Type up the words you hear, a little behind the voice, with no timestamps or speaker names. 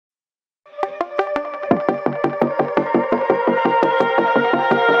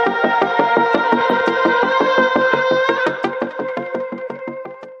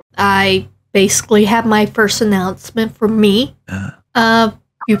I basically have my first announcement for me.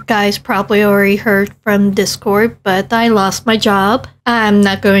 You guys probably already heard from Discord, but I lost my job. I'm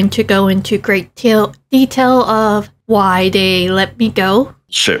not going to go into great detail of why they let me go.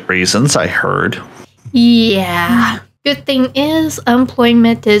 Shit reasons, I heard. Yeah. Good thing is,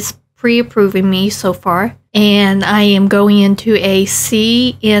 employment is pre-approving me so far, and I am going into a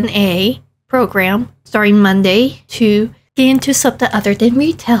CNA program starting Monday to get into something other than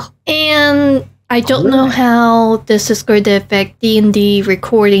retail. And I don't know how this is going to affect D&D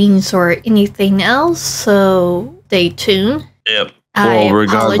recordings or anything else, so stay tuned. Yep. I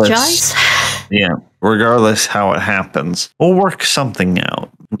apologize. Yeah, regardless how it happens, we'll work something out.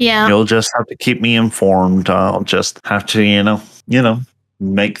 Yeah. You'll just have to keep me informed. I'll just have to,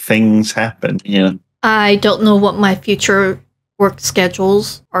 make things happen. Yeah. I don't know what my future work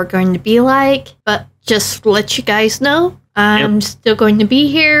schedules are going to be like, but just let you guys know. I'm still going to be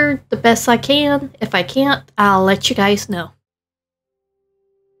here the best I can. If I can't, I'll let you guys know.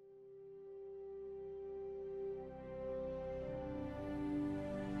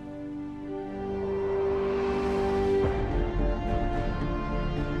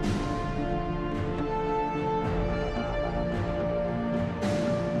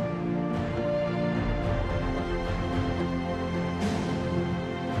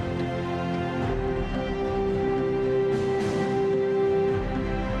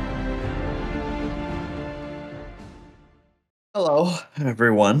 Hello,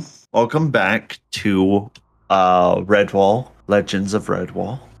 everyone. Welcome back to Redwall, Legends of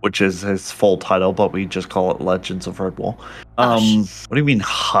Redwall, which is his full title, but we just call it Legends of Redwall. What do you mean,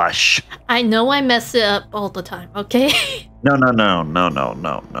 hush? I know I mess it up all the time, okay? No.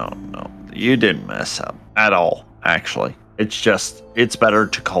 You didn't mess up at all, actually. It's better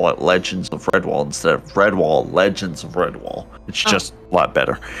to call it Legends of Redwall instead of Redwall, Legends of Redwall. It's just a lot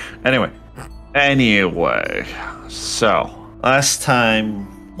better. Anyway, so last time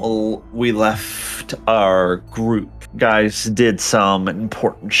we left our group, guys did some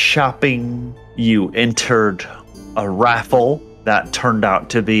important shopping. You entered a raffle that turned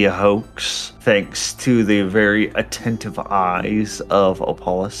out to be a hoax, thanks to the very attentive eyes of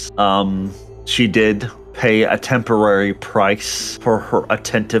Opolis. She did pay a temporary price for her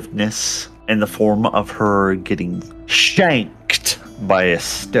attentiveness in the form of her getting shanked by a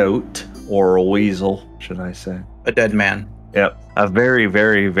stoat, or a weasel, should I say. A dead man. Yep, a very,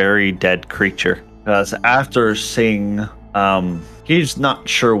 very, very dead creature. Because after seeing, he's not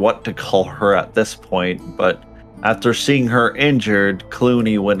sure what to call her at this point, but after seeing her injured,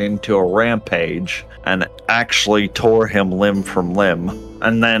 Clooney went into a rampage and actually tore him limb from limb.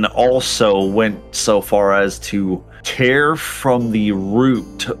 And then also went so far as to tear from the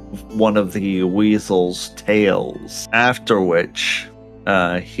root one of the weasel's tails. After which,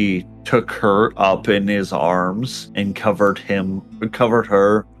 he took her up in his arms and covered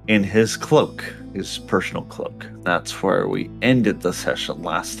her in his cloak, his personal cloak. That's where we ended the session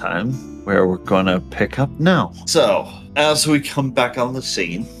last time, where we're gonna pick up now. So, as we come back on the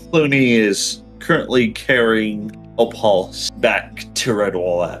scene, Clooney is currently carrying Opolis back to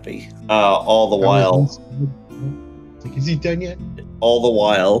Redwall Abbey. All the while, is he done yet? all the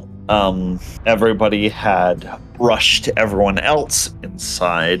while, everybody had rushed everyone else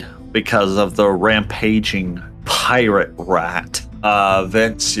inside because of the rampaging pirate rat.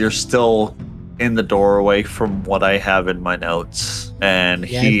 Vince, you're still in the doorway from what I have in my notes, and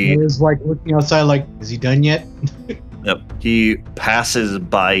he was like looking outside, like, is he done yet? Yep, he passes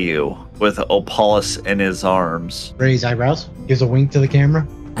by you with Opolis in his arms. Raise eyebrows, gives a wink to the camera.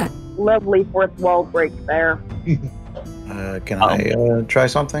 Lovely fourth wall break there. Can I try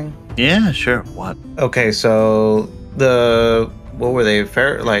something? Yeah, sure. What? Okay, so what were they?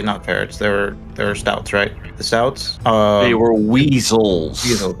 Not ferrets. They were stouts, right? The stouts. They were weasels.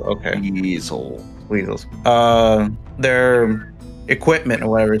 Weasels. Okay. Weasels. Their equipment or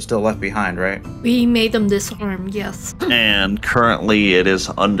whatever is still left behind, right? We made them disarm, yes. And currently, it is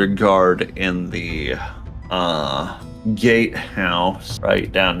under guard in the gatehouse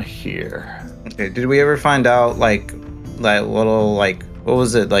right down here. Okay. Did we ever find out like that little what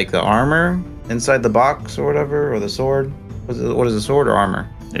was it, like the armor inside the box or whatever, or the sword? What is a sword or armor?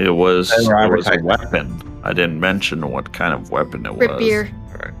 It was a weapon. I didn't mention what kind of weapon it was. Rapier.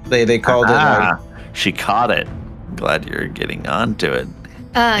 Right. They called it. She caught it. I'm glad you're getting onto it.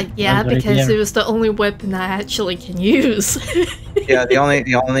 Yeah, because it was the only weapon I actually can use. Yeah, the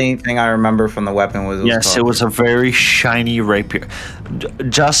only thing I remember from the weapon was it was a very shiny rapier.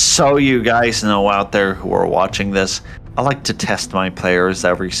 Just so you guys know out there who are watching this, I like to test my players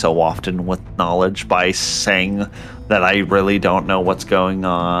every so often with knowledge by saying that I really don't know what's going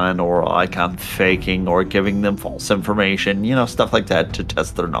on, or like I'm faking or giving them false information, stuff like that to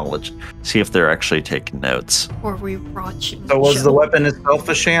test their knowledge. See if they're actually taking notes. Or we watching. So was the weapon itself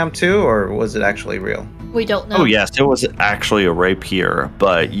a sham too, or was it actually real? We don't know. Oh, yes, it was actually a rapier,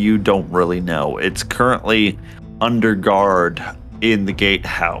 but you don't really know. It's currently under guard in the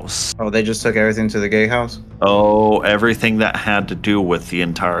gatehouse. Oh, they just took everything to the gatehouse? Oh, everything that had to do with the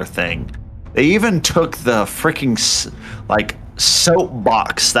entire thing. They even took the freaking,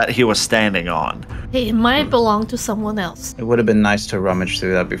 soapbox that he was standing on. Hey, it might belong to someone else. It would have been nice to rummage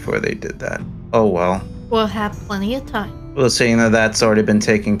through that before they did that. Oh, well. We'll have plenty of time. Well, seeing that that's already been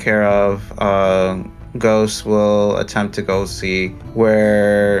taken care of, Ghost will attempt to go see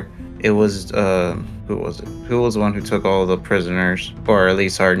where it was, who was it? Who was the one who took all the prisoners, or at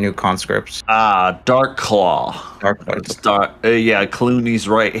least our new conscripts? Dark Claw. Dark Claw. Clooney's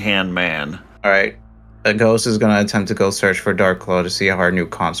right-hand man. All right. A Ghost is going to attempt to go search for Dark Claw to see how our new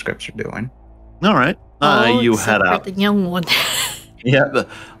conscripts are doing. All right. You head except for out. the young one. Yeah,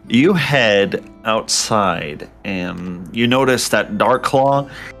 you head outside, and you notice that Dark Claw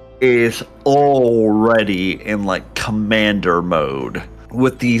is already in commander mode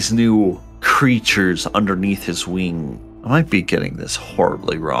with these new creatures underneath his wing. I might be getting this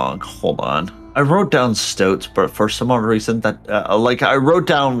horribly wrong. Hold on. I wrote down stoats, but for some odd reason that I wrote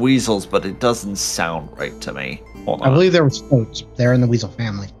down weasels, but it doesn't sound right to me. Hold on. I believe there were stoats. They're in the weasel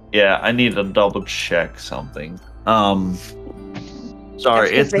family. Yeah, I need to double check something. Sorry,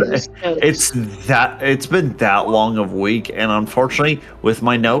 it's been that long of a week, and unfortunately, with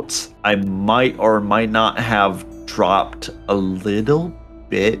my notes, I might or might not have dropped a little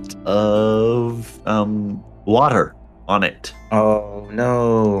bit of water on it. Oh,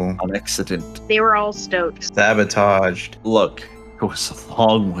 no. On accident. They were all stoked. Sabotaged. Look, it was a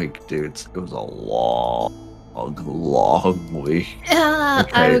long week, dudes. It was a long week. I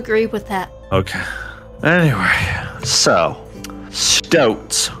Okay. agree with that. Okay. Anyway, so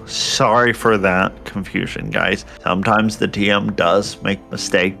stoats. Sorry for that confusion, guys. Sometimes the TM does make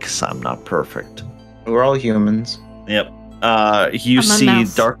mistakes. I'm not perfect. We're all humans. Yep. You I'm a see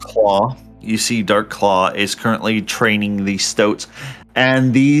mouse. Dark Claw. You see Dark Claw is currently training these stoats,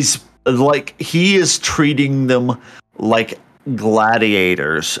 and these he is treating them like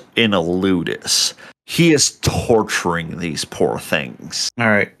gladiators in a ludus. He is torturing these poor things. All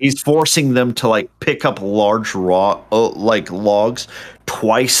right. He's forcing them to pick up large logs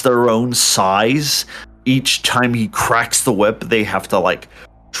twice their own size. Each time he cracks the whip, they have to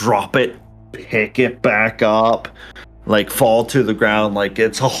drop it, pick it back up, fall to the ground.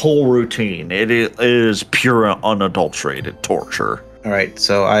 It's a whole routine. It is pure unadulterated torture. All right.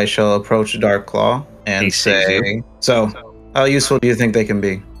 So I shall approach Dark Claw and He sees say, so how useful do you think they can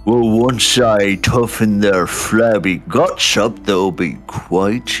be? Well, once I toughen their flabby guts up, they'll be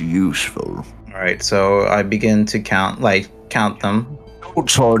quite useful. All right. So I begin to count them.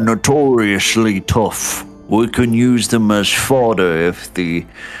 Goats are notoriously tough. We can use them as fodder if the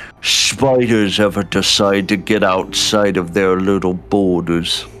spiders ever decide to get outside of their little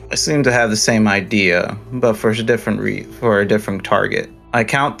borders. I seem to have the same idea, but for a different target. I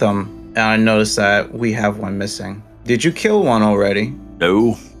count them, and I notice that we have one missing. Did you kill one already?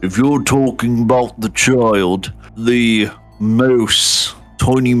 No, if you're talking about the child, the mouse,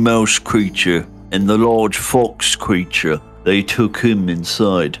 tiny mouse creature, and the large fox creature, they took him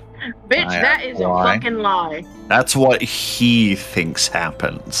inside. Bitch, that is Why? a fucking lie. That's what he thinks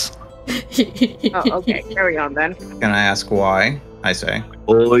happens. Oh, okay. Carry on then. Can I ask why? I say.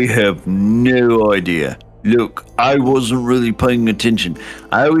 I have no idea. Look, I wasn't really paying attention.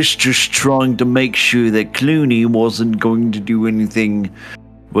 I was just trying to make sure that Clooney wasn't going to do anything.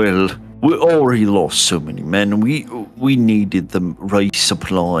 Well, we already lost so many men. We needed the right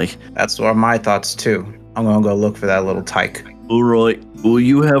supply. That's what my thoughts too. I'm gonna go look for that little tyke. All right. Well,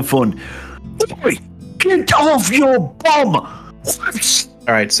 you have fun. Oi, get off your bum! All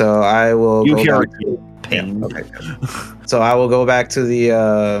right, so I will. You go hear back- a pain. Okay. So I will go back to the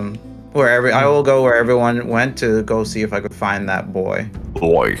I will go where everyone went to go see if I could find that boy.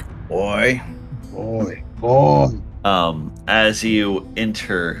 Boy. Boy. As you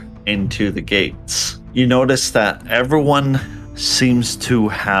enter into the gates, you notice that everyone seems to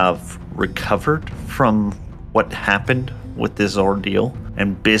have recovered from what happened with this ordeal,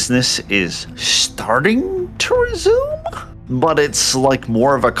 and business is starting to resume. But it's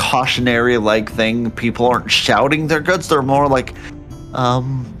more of a cautionary thing. People aren't shouting their goods; they're more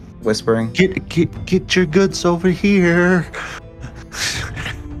Whispering. Get your goods over here.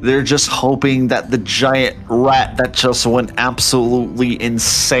 They're just hoping that the giant rat that just went absolutely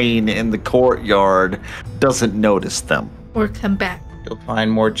insane in the courtyard doesn't notice them. Or come back. You'll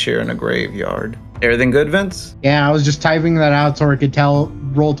find more cheer in a graveyard. Everything good, Vince? Yeah, I was just typing that out so I could tell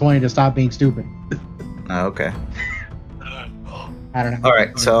Roll20 to stop being stupid. Oh, okay. I don't know. All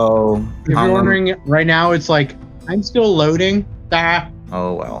right, so... If you're wondering, right now it's like, I'm still loading.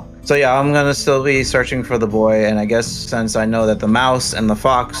 Oh, well. So yeah, I'm gonna still be searching for the boy, and I guess since I know that the mouse and the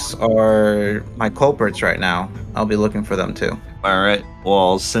fox are my culprits right now, I'll be looking for them too. All right.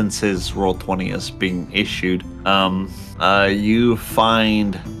 Well, since his Roll20 is being issued, you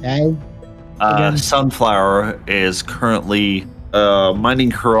find Again. Sunflower is currently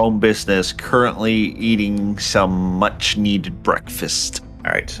minding her own business, currently eating some much-needed breakfast.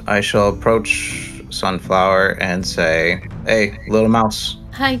 All right, I shall approach Sunflower and say, "Hey, little mouse."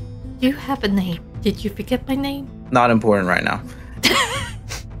 I do have a name. Did you forget my name? Not important right now.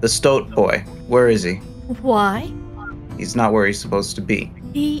 The stoat boy, where is he? Why? He's not where he's supposed to be.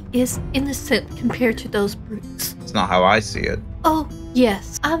 He is innocent compared to those brutes. It's not how I see it. Oh,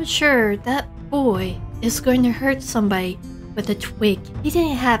 yes. I'm sure that boy is going to hurt somebody with a twig. He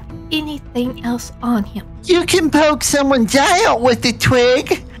didn't have anything else on him. You can poke someone's eye out with a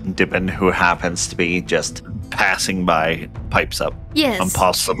twig. Dippin, who happens to be just passing by, pipes up. Yes. I'm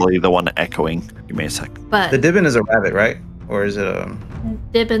possibly the one echoing. Give me a sec. But The Dibbin is a rabbit, right? Or is it a...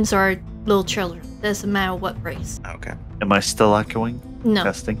 Dibbins are little children. Doesn't matter what race. Okay. Am I still echoing? No.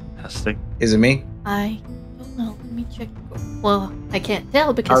 Testing. Is it me? I don't know. Let me check. Well, I can't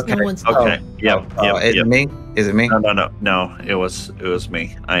tell because no one's Okay. Is it me? Is it me? No. It was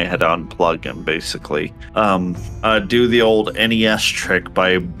me. I had to unplug and basically do the old NES trick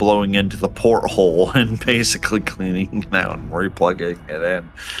by blowing into the porthole and basically cleaning it out and replugging it in.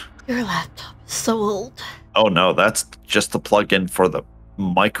 Your laptop is so old. Oh no, that's just the plug-in for the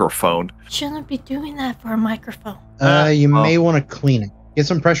microphone. Shouldn't be doing that for a microphone. You may want to clean it. Get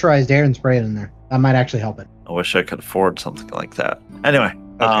some pressurized air and spray it in there. That might actually help it. I wish I could afford something like that. Anyway,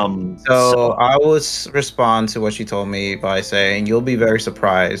 So I will respond to what she told me by saying, "You'll be very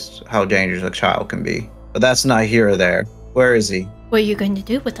surprised how dangerous a child can be." But that's not here or there. Where is he? What are you going to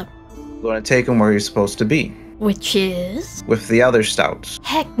do with them? I'm going to take him where he's supposed to be, Which is? with the other stouts.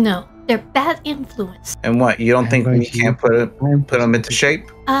 Heck no. They're bad influence. And what? You don't think we can't put him into shape?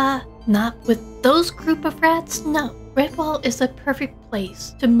 Not with those group of rats, no. Redwall is a perfect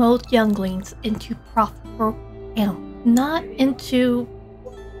place to mold younglings into profitable animals, not into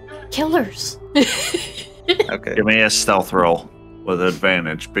killers. Okay. give me a stealth roll with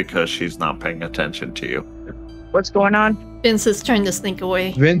advantage because she's not paying attention to you. What's going on? Vince is trying to sneak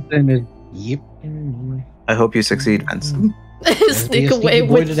away. Vincent is. Yep. I hope you succeed, Vince. Sneak a away sneaky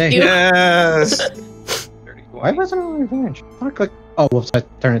boy with today. you. Yes. Why wasn't it on advantage? Oh, whoops! I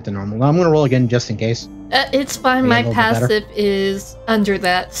turned it to normal. I'm gonna roll again just in case. It's fine. Yeah, My a little bit better. passive is under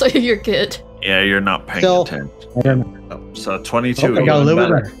that, so you're good. Yeah, you're not paying Still- attention. I don't know. So 22. Oh, I got a little bit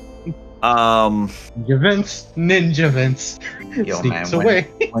better. better. Ninja Vince. Yo, Sneaks man, away.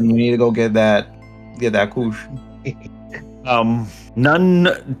 when you need to go get that couche.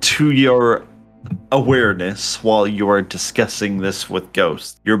 None to your awareness while you are discussing this with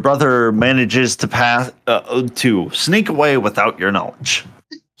Ghost. Your brother manages to sneak away without your knowledge.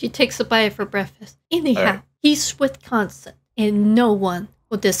 She takes a bite for breakfast. Anyhow, Alright. he's with Constant, and no one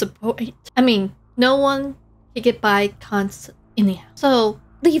will disappoint. I mean, no one can get by Constant anyhow. So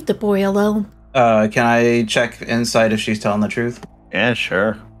leave the boy alone. Can I check insight if she's telling the truth? Yeah,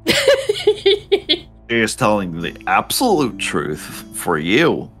 sure. She is telling the absolute truth for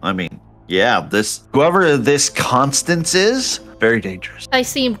you. I mean, yeah, whoever this Constance is, very dangerous. I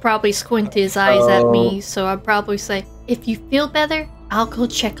see him probably squint his eyes at me, so I'll probably say, if you feel better, I'll go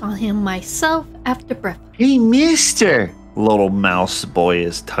check on him myself after breakfast. Hey, mister. Little mouse boy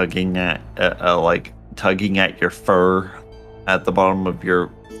is tugging at your fur at the bottom of your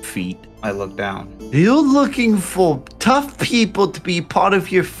feet. I look down. You're looking for tough people to be part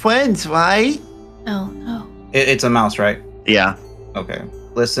of your friends, right? Oh no. It's a mouse, right? Yeah. Okay.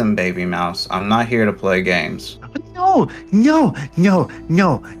 Listen, baby mouse. I'm not here to play games. No game.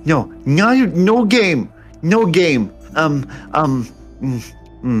 No game.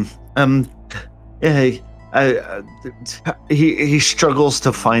 He struggles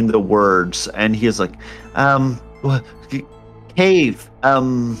to find the words, and he is like, What? Cave.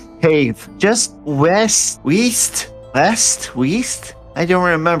 Cave. Just west. I don't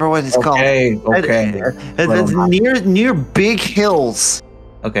remember what it's called. Okay. Near Big Hills.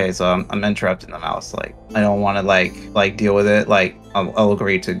 Okay, so I'm interrupting the mouse. Like, I don't want to like deal with it. Like, I'll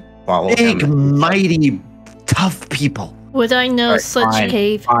agree to follow Big, him. mighty, tough people. Would I know Alright, such fine,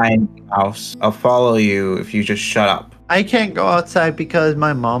 cave? Fine, Mouse. I'll follow you if you just shut up. I can't go outside because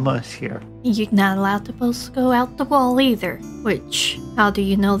my mama's here. You're not allowed to go out the wall either. Which, how do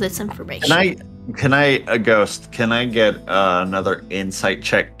you know this information? Can I, a ghost, can I get another insight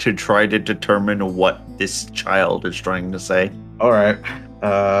check to try to determine what this child is trying to say? Alright.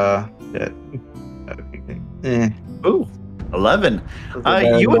 Ooh, 11.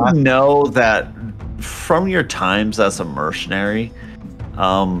 better You than would last- know that from your times as a mercenary,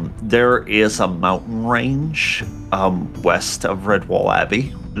 there is a mountain range west of Redwall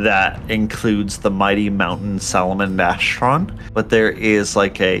Abbey that includes the mighty mountain Salamandastron, but there is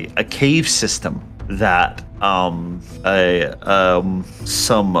like a cave system that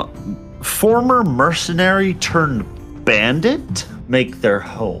some former mercenary turned bandit make their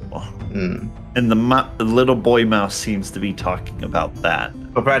home. Hmm. And the little boy mouse seems to be talking about that.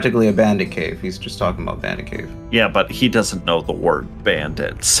 But practically a bandit cave. He's just talking about bandit cave. Yeah, but he doesn't know the word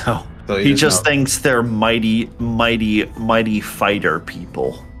bandit, so So he just knows. thinks they're mighty fighter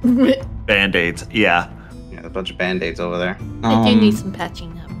people. Band-aids, yeah. Yeah, a bunch of band-aids over there. I do need some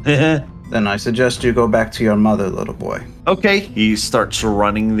patching up. Then I suggest you go back to your mother, little boy. Okay, he starts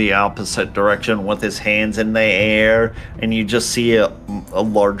running the opposite direction with his hands in the air, and you just see a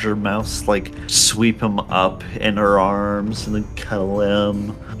larger mouse like sweep him up in her arms and then cuddle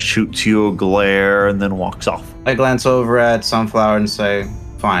him, shoots you a glare, and then walks off. I glance over at Sunflower and say,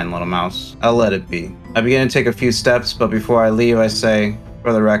 "Fine, little mouse. I'll let it be." I begin to take a few steps, but before I leave, I say,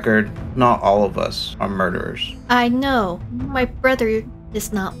 for the record, not all of us are murderers. I know. My brother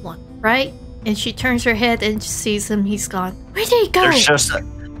is not one, right? And she turns her head and sees him. He's gone. Where did he go?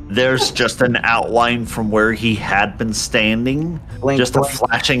 There's just an outline from where he had been standing. Blink, Just a blink.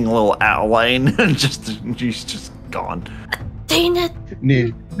 flashing little outline. He's just gone. Dang it.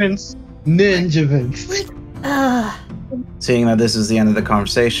 Ninja Vince. Ninja Vince. Seeing that this is the end of the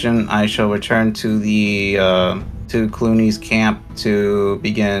conversation, I shall return to the to Clooney's camp to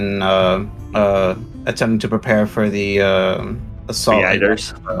begin attempting to prepare for the assault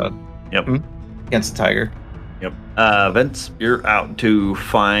Beaters. Yep. against the tiger. Yep. Vince, you're out to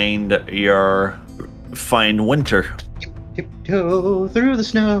find Winter. Tiptoe through the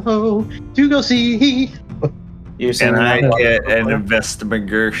snow to go see. You're saying And I that- get an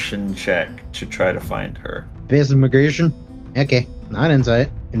investigation check to try to find her. Investigation. Okay, not insight.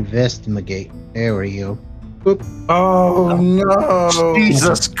 Investigate. There we go. Boop. Oh no!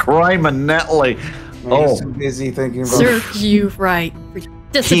 Jesus Christ, Nettley. I'm so busy thinking about. Serve you right for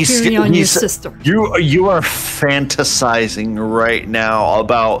disappearing on your he's- sister. You are fantasizing right now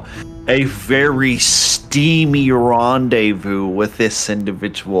about a very steamy rendezvous with this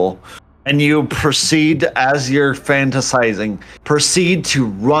individual. And you proceed, as you're fantasizing, to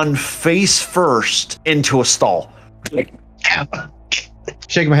run face first into a stall.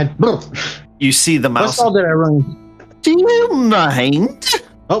 Shaking my head. Boop. You see the What mouse. stall did I run? Do you mind?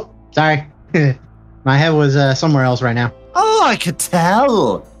 Oh, sorry. My head was somewhere else right now. Oh, I could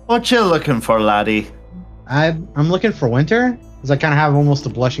tell. What you looking for, laddie? I'm looking for Winter, because I kind of have almost a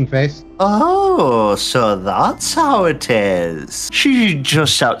blushing face. Oh, so that's how it is. She's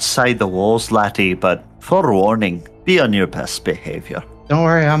just outside the walls, laddie, but forewarning, be on your best behavior. Don't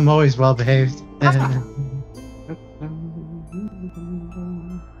worry, I'm always well behaved.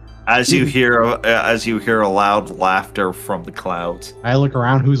 As you hear a loud laughter from the clouds. I look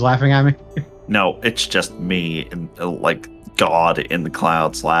around, who's laughing at me? No, it's just me and like God in the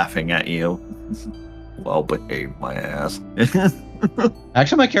clouds laughing at you. Well behaved, my ass.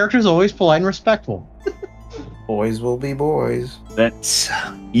 Actually, my character's always polite and respectful. Boys will be boys. That's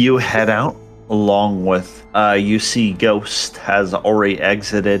you head out along with you see Ghost has already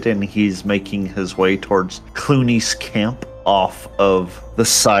exited and he's making his way towards Clooney's camp off of the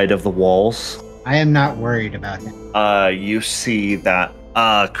side of the walls. I am not worried about him. You see that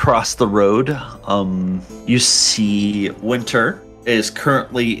across the road, you see Winter is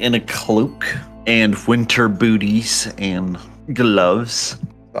currently in a cloak and winter booties and gloves.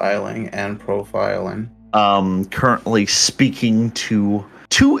 Styling and profiling. Currently speaking to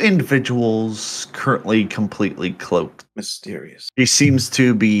two individuals currently completely cloaked. Mysterious. He seems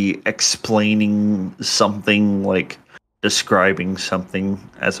to be explaining something, like describing something,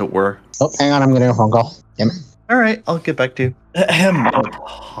 as it were. Oh, hang on, I'm getting a phone call. Damn it. All right, I'll get back to you.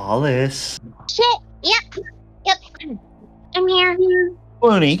 Hollis. Shit. Yep. I'm here.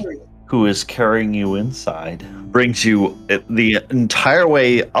 Clooney, who is carrying you inside, brings you the entire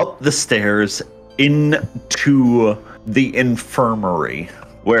way up the stairs into the infirmary,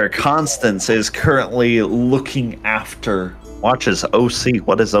 where Constance is currently looking after. Watches OC.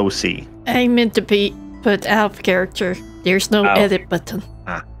 What is OC? I meant to be put out of character. There's no Oh. edit button.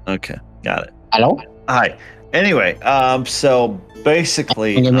 Okay, got it. Hello? Hi. Anyway, so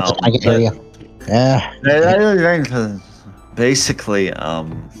basically, Give me a second, I can hear you. Yeah. basically,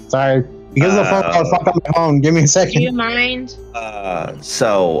 Sorry. Because the phone call, fuck on my phone. Give me a Do second. you mind?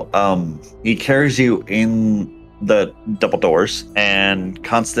 he carries you in the double doors, and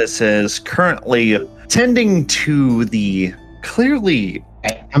Constance is currently tending to the clearly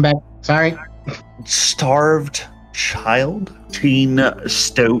Hey, I'm back. Sorry. starved child, Teen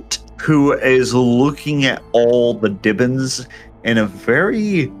Stout, who is looking at all the Dibbins in a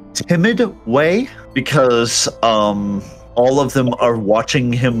very timid way because all of them are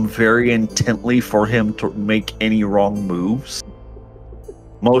watching him very intently for him to make any wrong moves.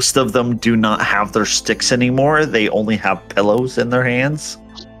 Most of them do not have their sticks anymore. They only have pillows in their hands.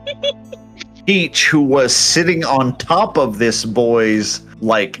 Peach, who was sitting on top of this boy's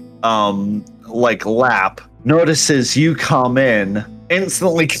like lap, notices you come in,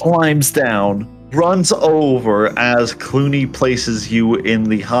 instantly climbs down, runs over as Clooney places you in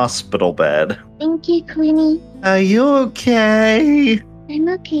the hospital bed. Thank you, Queenie. Are you okay? I'm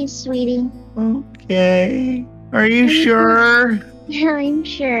okay, sweetie. Okay. Are you sure? Yeah, I'm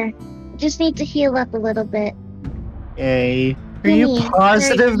sure. Just need to heal up a little bit. Okay. Are you Queenie,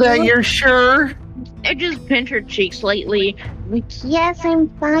 positive that you're sure? I just pinch her cheek slightly. Like, yes, I'm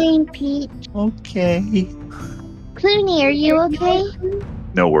fine, Pete. Okay. Clooney, are you okay?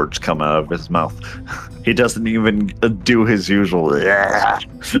 No words come out of his mouth. He doesn't even do his usual.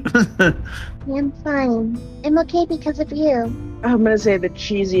 I'm fine. I'm okay because of you. I'm gonna say the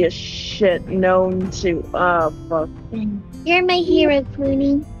cheesiest shit known to. Fuck. You're my hero,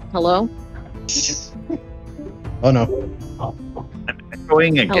 Clooney. Hello? Oh no.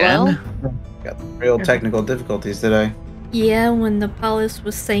 Going again? Got real technical difficulties today. Yeah, when the Paulus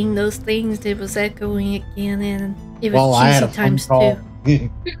was saying those things, it was echoing again, and it was Well, I had cheesy a phone times call. two.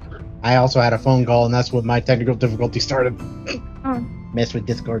 I also had a phone call, and that's when my technical difficulty started. Oh. Mess with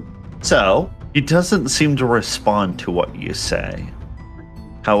Discord. So, he doesn't seem to respond to what you say.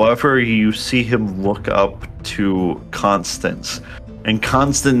 However, you see him look up to Constance, and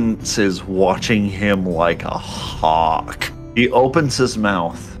Constance is watching him like a hawk. He opens his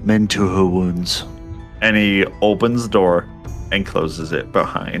mouth, "Mend to her wounds," and he opens the door and closes it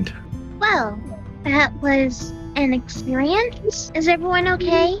behind. Well, that was an experience. Is everyone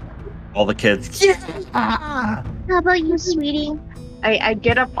okay? All the kids, How about you, sweetie? I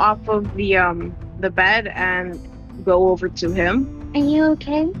get up off of the bed and go over to him. Are you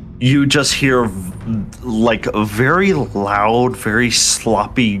okay? you just hear like very loud, very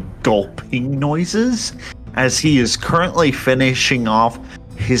sloppy gulping noises as he is currently finishing off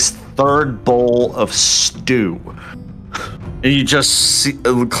his third bowl of stew. And you just see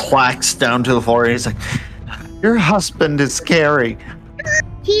it clacks down to the floor and he's like, "Your husband is scary."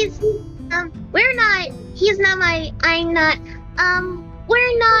 He's we're not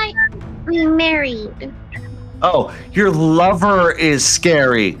married. "Oh, your lover is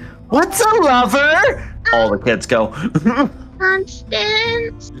scary." "What's a lover?" All the kids go.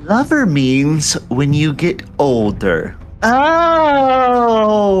 Constance. Lover means when you get older.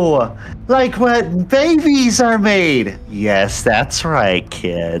 Oh, like when babies are made. Yes, that's right,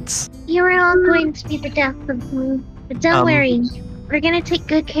 kids. You are all going to be the death of me. But don't worry. We're gonna take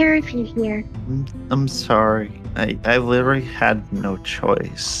good care of you here. I'm sorry. I literally had no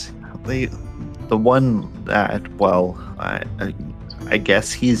choice. The one that, well, I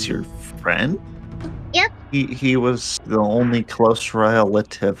guess he's your friend? Yep. He was the only close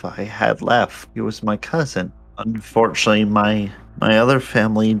relative I had left. He was my cousin. Unfortunately, my other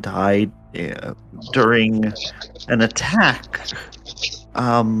family died during an attack.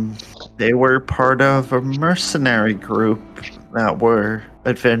 They were part of a mercenary group that were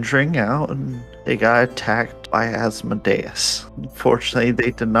adventuring out, and they got attacked by Asmodeus. Unfortunately,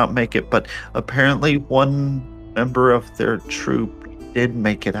 they did not make it, but apparently one member of their troop did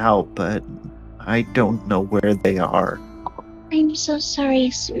make it out, but I don't know where they are. I'm so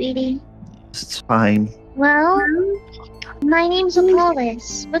sorry, sweetie. It's fine. Well, my name's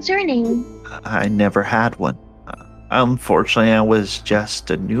Apollos. What's your name? I never had one. Unfortunately, I was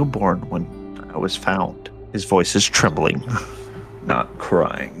just a newborn when I was found. His voice is trembling, not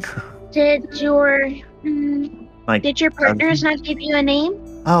crying. Did your partners not give you a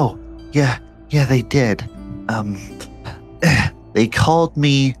name? Oh, yeah, they did. They called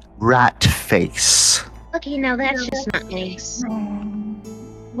me Rat Face. Okay, now that's just not nice.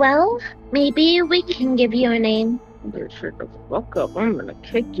 Well, maybe we can give you a name. Shut the fuck up. I'm gonna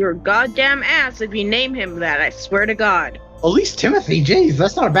kick your goddamn ass if you name him that, I swear to God. At least Timothy, jeez,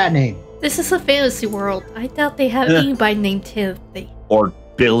 that's not a bad name. This is a fantasy world. I doubt they have anybody named Timothy. Or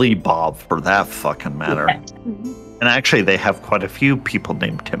Billy Bob, for that fucking matter. And actually, they have quite a few people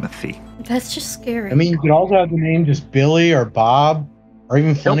named Timothy. That's just scary. I mean, you could also have the name just Billy or Bob or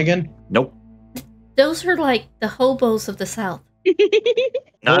even Flanagan. Nope. Those are like the hobos of the South.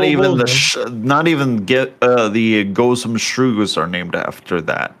 Not even the Gosum Shrews are named after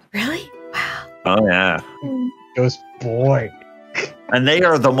that. Really? Wow. Oh yeah. Ghost boy. And they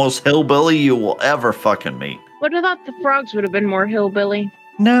are the most hillbilly you will ever fucking meet. Would have thought the frogs would have been more hillbilly.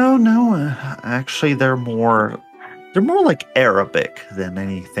 No. Actually, they're more like Arabic than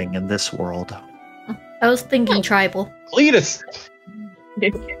anything in this world. I was thinking tribal. Cletus.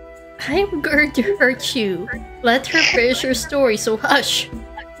 I'm going to hurt you. Let her finish her story, so hush.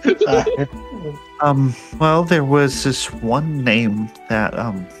 Well, there was this one name that,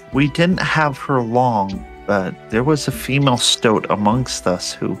 we didn't have her long, but there was a female stoat amongst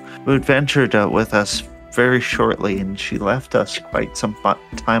us who adventured with us very shortly, and she left us quite some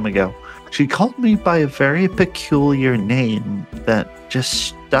time ago. She called me by a very peculiar name that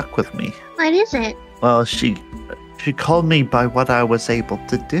just stuck with me. What is it? Well, she called me by what I was able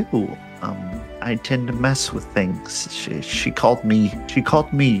to do. I tend to mess with things. She called me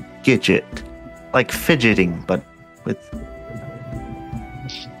Gidget, like fidgeting, but with.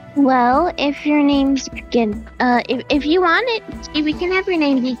 Well, if your name's if you want it, we can have your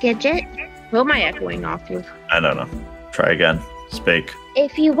name be Gidget. Who am I echoing off of? I don't know. Try again. Speak.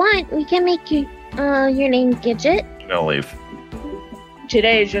 If you want, we can make your name Gidget. I'm gonna leave.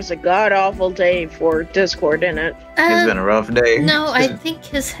 Today is just a god-awful day for Discord, isn't it? It's been a rough day. No, I think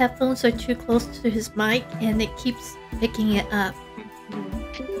his headphones are too close to his mic, and it keeps picking it up.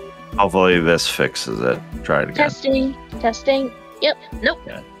 Hopefully this fixes it. Try it again. Testing. Yep. Nope.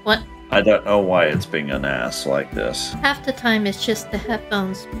 What? I don't know why it's being an ass like this. Half the time, it's just the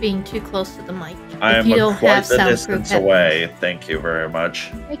headphones being too close to the mic. I If am you don't quite have the soundproof distance headphones. away. Thank you very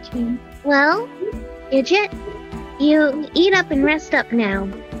much. Okay. Well, Gidget, you eat up and rest up now.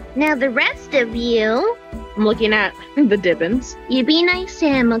 Now the rest of you, I'm looking at the Dibbins. you be nice to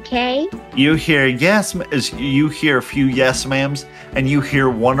him, okay? You hear you hear a few yes ma'ams, and you hear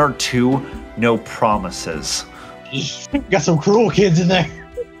one or two no promises. Got some cruel kids in there.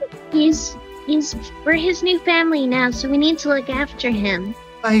 We're his new family now, so we need to look after him.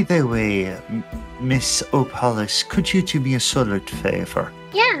 By the way, Miss Opalis, could you do me a solid favor?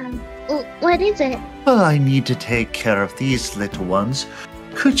 Yeah. What is it? Well, I need to take care of these little ones.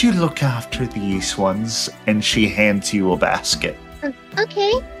 Could you look after these ones? And she hands you a basket.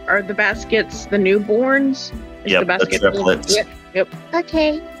 Okay. Are the baskets the newborns? Is Yep, the basket triplets. Yep.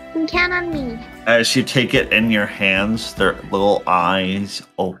 Okay. You can count on me. As you take it in your hands, their little eyes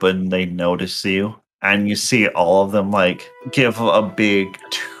open, they notice you. And you see all of them like give a big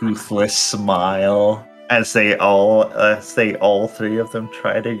toothless smile as they all three of them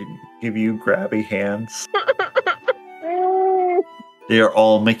try to give you grabby hands. They are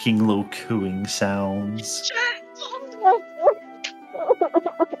all making little cooing sounds.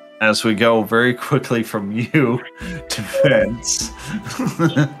 As we go very quickly from you to Vince.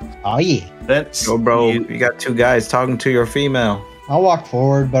 Oh yeah. Vince, Yo, bro, you got two guys talking to your female. I'll walk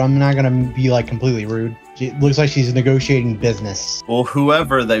forward, but I'm not gonna be like completely rude. It looks like she's negotiating business. well,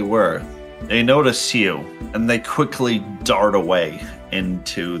 whoever they were, they notice you, and they quickly dart away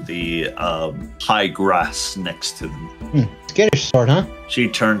into the high grass next to them. Skittish sort, huh? She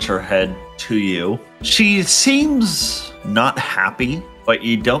turns her head to you. She seems not happy, but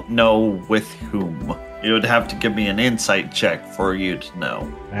you don't know with whom. You would have to give me an insight check for you to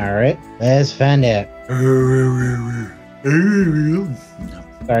know. All right, let's find out.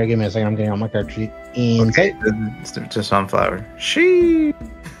 Sorry, give me a second. I'm getting on my card sheet. Insight. It's just sunflower. She.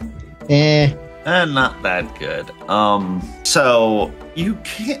 Not that good. So you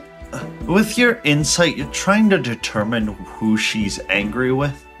can't. With your insight, you're trying to determine who she's angry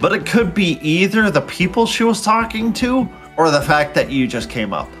with. But it could be either the people she was talking to or the fact that you just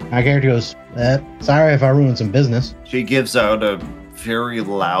came up. My character goes, sorry if I ruined some business. She gives out a very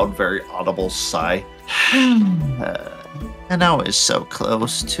loud, very audible sigh. And I was so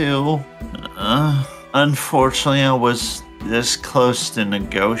close too. Unfortunately, I was this close to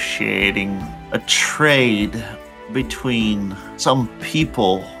negotiating a trade between some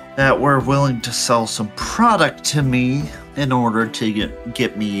people that were willing to sell some product to me in order to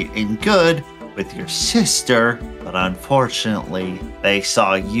get me in good with your sister, but unfortunately, they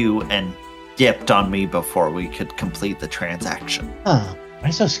saw you and dipped on me before we could complete the transaction. Huh. Why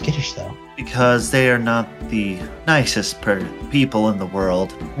so skittish though? Because they are not the nicest people in the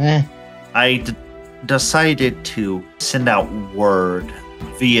world. I decided to send out word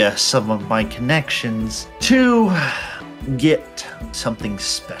via some of my connections to get something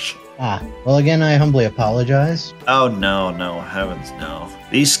special. Well, again, I humbly apologize. Oh, no, heavens no.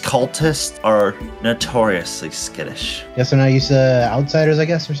 These cultists are notoriously skittish. Guess they're not used to outsiders, I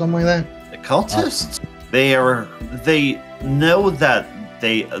guess, or something like that. The cultists, they know that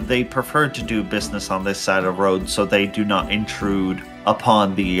they prefer to do business on this side of the road, so they do not intrude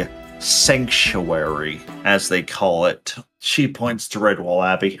upon the sanctuary, as they call it. She points to Redwall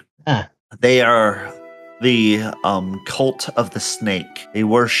Abbey. They are the cult of the snake. They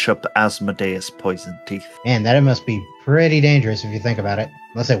worship Asmodeus' poison teeth. Man, that must be pretty dangerous if you think about it.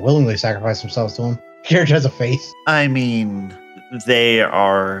 Unless they willingly sacrifice themselves to him. Character has a face. I mean,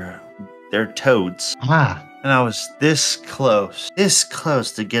 they're toads. And I was this close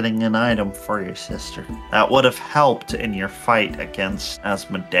to getting an item for your sister. That would have helped in your fight against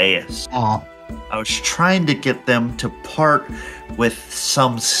Asmodeus. I was trying to get them to part with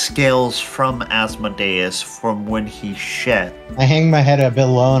some scales from Asmodeus from when he shed. I hang my head a bit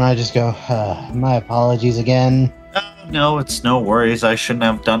low and I just go, my apologies again. No, it's no worries. I shouldn't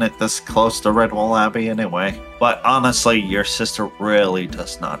have done it this close to Redwall Abbey anyway. But honestly, your sister really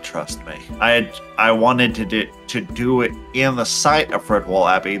does not trust me. I wanted to do it in the sight of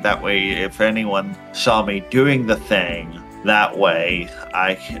Redwall Abbey. That way, if anyone saw me doing the thing, that way,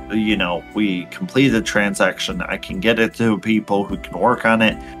 we complete the transaction. I can get it to people who can work on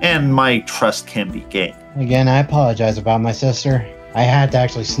it, and my trust can be gained. Again, I apologize about my sister. I had to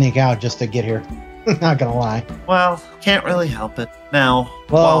actually sneak out just to get here. Not gonna lie. Well, can't really help it. Now,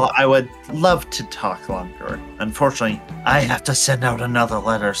 while I would love to talk longer, unfortunately, I have to send out another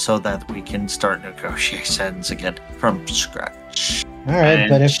letter so that we can start negotiations again from scratch. All right,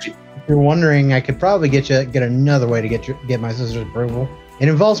 but if you're wondering, I could probably get another way to get my sister's approval. It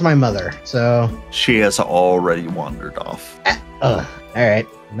involves my mother, so she has already wandered off. All right,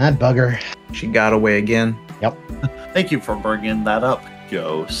 that bugger. She got away again. Yep. Thank you for bringing that up,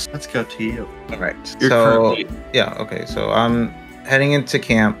 Ghost. Let's go to you. All right. Okay. So I'm heading into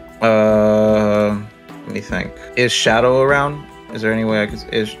camp. Let me think. Is Shadow around? Is there any way I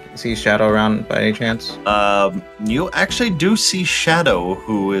could see Shadow around by any chance? You actually do see Shadow,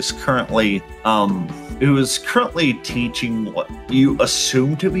 who is currently teaching what you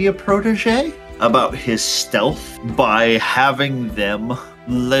assume to be a protege about his stealth by having them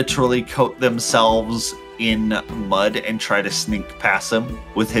literally coat themselves in mud and try to sneak past him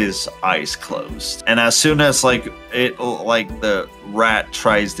with his eyes closed. And as soon as the rat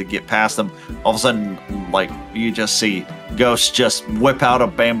tries to get past him, all of a sudden, you just see Ghost just whip out a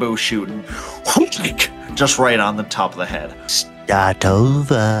bamboo shoot and just right on the top of the head. Start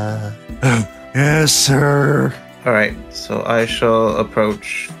over. Yes, sir. All right, so I shall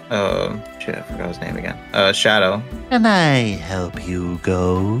approach. Shit, I forgot his name again. Shadow. Can I help you,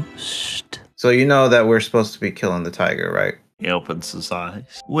 Ghost? So you know that we're supposed to be killing the tiger, right? He opens his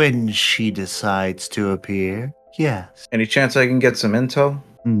eyes. When she decides to appear, yes. Any chance I can get some intel?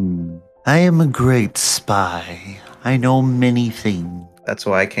 I am a great spy. I know many things. That's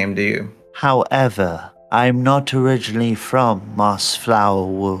why I came to you. However, I'm not originally from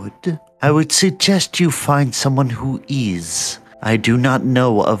Mossflowerwood. I would suggest you find someone who is. I do not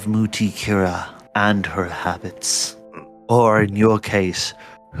know of Mutikira and her habits. Or in your case,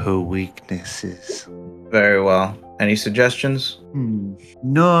 her weaknesses. Very well. Any suggestions?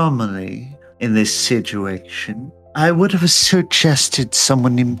 Normally, in this situation, I would have suggested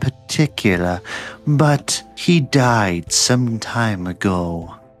someone in particular, but he died some time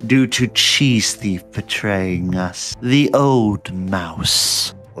ago due to Cheese Thief betraying us. The old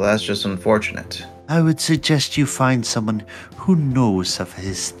mouse. Well, that's just unfortunate. I would suggest you find someone who knows of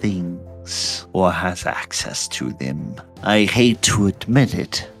his things or has access to them. I hate to admit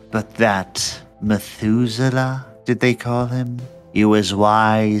it, but that Methuselah, did they call him? He was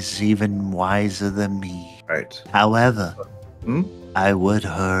wise, even wiser than me. Right. However, I would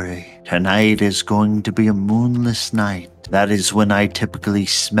hurry. Tonight is going to be a moonless night. That is when I typically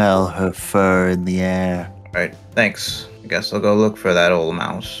smell her fur in the air. Right. Thanks. I guess I'll go look for that old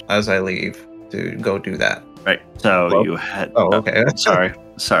mouse as I leave to go do that. Right. So you had. Oh, okay. Sorry.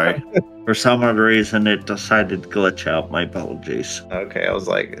 For some odd reason, it decided to glitch out. My apologies. Okay. I was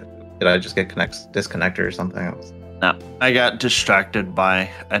like, did I just get disconnected or something? No, I got distracted by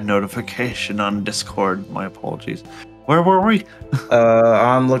a notification on Discord. My apologies. Where were we?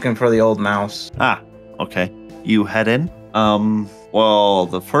 I'm looking for the old mouse. Okay. You head in. Well,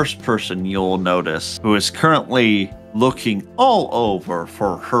 the first person you'll notice who is currently looking all over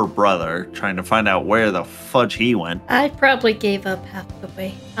for her brother, trying to find out where the fudge he went. I probably gave up half the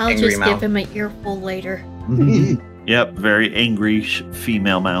way. I'll Angry just mouth. give him an earful later. Yep, very angry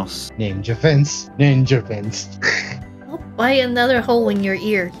female mouse. Ninja fence. Ninja fence. I'll bite another hole in your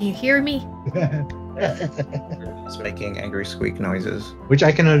ear. Can you hear me? It's making angry squeak noises. Which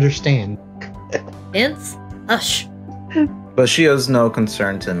I can understand. Vince? Hush. But she is no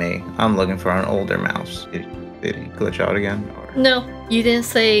concern to me. I'm looking for an older mouse. Did he glitch out again? Or? No, you didn't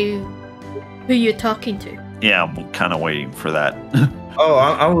say who you're talking to. Yeah, I'm kind of waiting for that. Oh,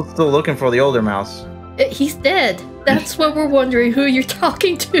 I was still looking for the older mouse. He's dead. That's what we're wondering who you're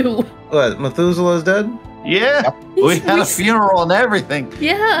talking to. What, Methuselah's dead? Yeah, we had a funeral and everything.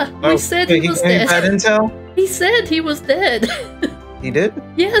 Yeah, we said wait, he was gave that dead. intel? He said he was dead. He did?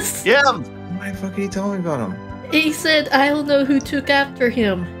 Yes. Yeah, Why the fuck did he tell me about him? He said, I don't know who took after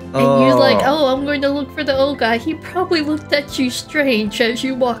him. And you're like, oh, I'm going to look for the old guy. He probably looked at you strange as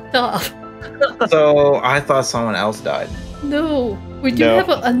you walked off. So I thought someone else died. No, we do No. have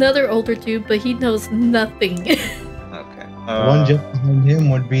another older dude, but he knows nothing. Okay. One just behind him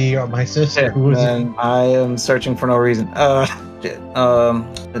would be my sister, who was And I am searching for no reason. Shit.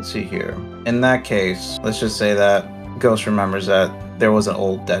 Let's see here. In that case, let's just say that Ghost remembers that there was an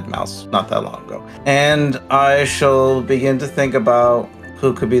old dead mouse not that long ago. And I shall begin to think about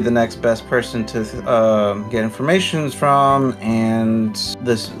who could be the next best person to get information from. And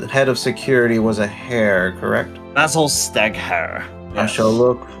this head of security was a hare, correct? Basil Staghair. I shall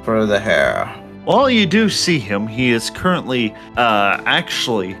look for the hare. Well, you do see him. He is currently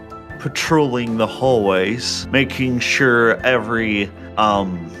actually patrolling the hallways, making sure every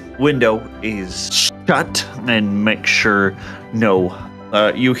window is shut and make sure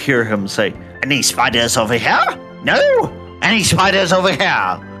you hear him say, "Any spiders over here? No? Any spiders over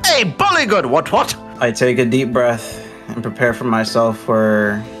here? Hey, bully good, what? I take a deep breath and prepare for myself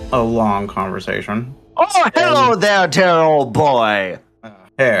for a long conversation. Oh, hello there, dear old boy.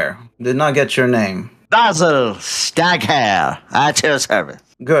 Hare, did not get your name. Basil Staghair, at your service.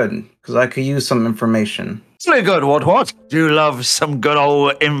 Good, because I could use some information. Very good, what? Do love some good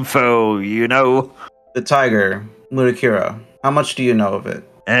old info, you know? The tiger, Mudakira, how much do you know of it?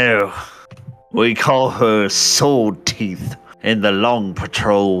 Oh, we call her Sword Teeth in the long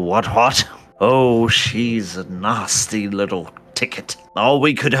patrol, what? Oh, she's a nasty little ticket. All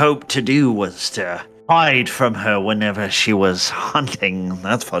we could hope to do was to hide from her whenever she was hunting,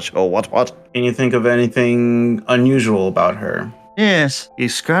 that's for sure, what? Can you think of anything unusual about her? Yes, he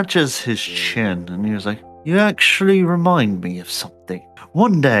scratches his chin and he was like, you actually remind me of something.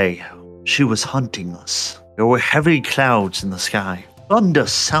 One day, she was hunting us. There were heavy clouds in the sky. Thunder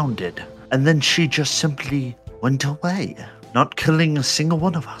sounded, and then she just simply went away, not killing a single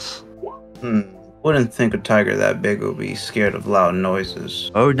one of us. Wouldn't think a tiger that big would be scared of loud noises.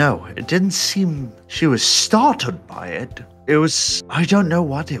 Oh no, it didn't seem she was startled by it. It was, I don't know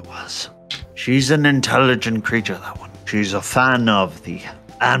what it was. She's an intelligent creature, that one. She's a fan of the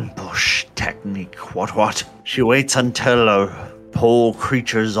ambush technique, what? She waits until a poor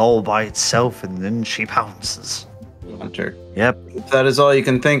creature's all by itself and then she pounces. Hunter. Yep. If that is all you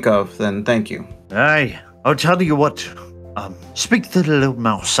can think of, then thank you. Hey, I'll tell you what. Speak to the little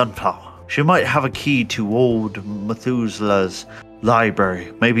mouse sunflower. She might have a key to old Methuselah's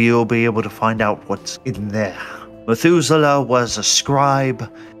library. Maybe you'll be able to find out what's in there. Methuselah was a scribe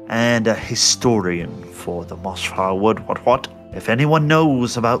and a historian for the Mossflower Wood, what? If anyone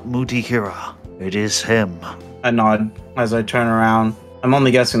knows about Mudakira, it is him. I nod as I turn around. I'm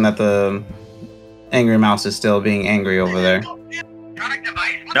only guessing that the angry mouse is still being angry over there.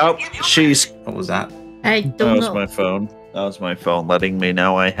 Nope, she's... What was that? I That don't was know. my phone. That was my phone letting me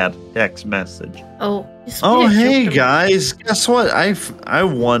know I had a text message. Oh, Oh, hey guys! Guess what? I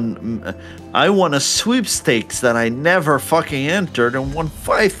won a sweepstakes that I never fucking entered and won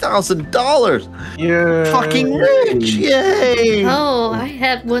 $5,000. Yeah. Fucking rich! Yay! Oh, I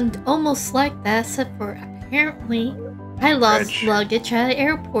had one almost like that, except for apparently I lost Rich. luggage at an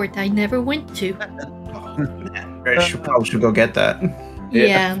airport I never went to. You probably should go get that.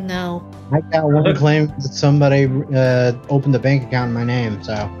 Yeah, no. I got one claim that somebody opened a bank account in my name,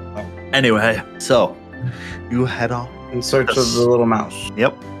 so. Anyway, so you head off. In search of the little mouse.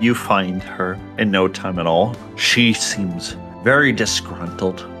 Yep, you find her in no time at all. She seems very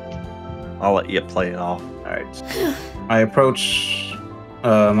disgruntled. I'll let you play it off. Alright. I approach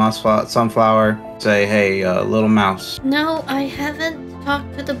Sunflower, say, hey, little mouse. No, I haven't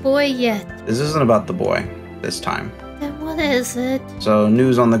talked to the boy yet. This isn't about the boy this time. Then what is it? So,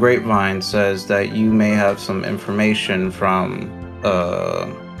 news on the grapevine says that you may have some information from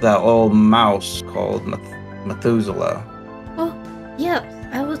that old mouse called Methuselah. Well, yep,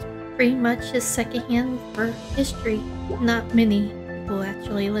 I was pretty much his second hand for history. Not many who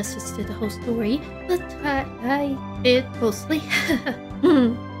actually listens to the whole story, but I did mostly.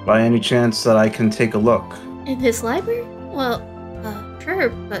 By any chance that I can take a look? In his library? Well, sure,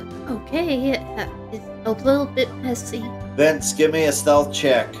 but okay, it's a little bit messy. Vince, give me a stealth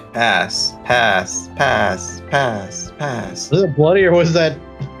check. Pass. Was it bloody or was that?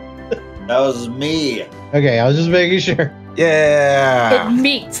 That was me. Okay, I was just making sure. Yeah. It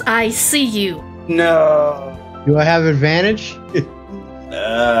meets I see you. No. Do I have advantage?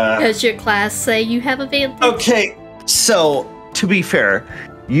 Does your class say you have advantage? Okay, so to be fair,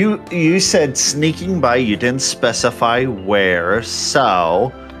 you said sneaking by. You didn't specify where,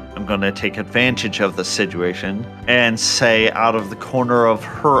 so I'm going to take advantage of the situation and say out of the corner of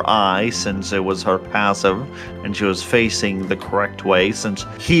her eye, since it was her passive and she was facing the correct way, since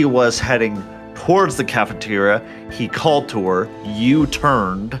he was heading towards the cafeteria, he called to her, you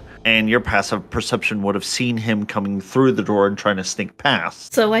turned, and your passive perception would have seen him coming through the door and trying to sneak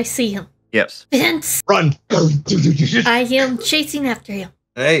past. So I see him. Yes. Vince! Run! I am chasing after him.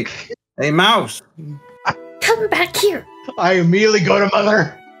 Hey, mouse. Come back here! I immediately go to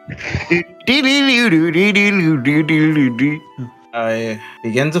mother. I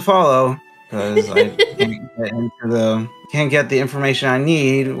begin to follow because I can't get the information I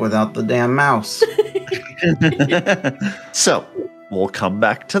need without the damn mouse. So, we'll come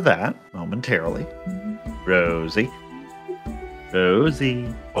back to that momentarily. Rosie.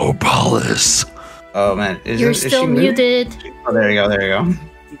 Opalis. Oh man, You're still muted. Oh, there you go.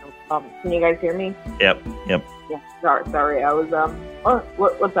 Can you guys hear me? Yep. Yeah. Sorry. I was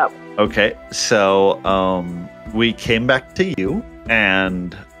what's up? Okay, so we came back to you,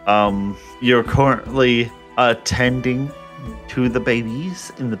 and you're currently attending to the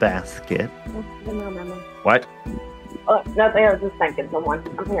babies in the basket. What? Nothing. I was just thanking someone.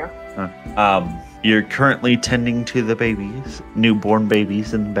 I'm here. You're currently tending to the babies, newborn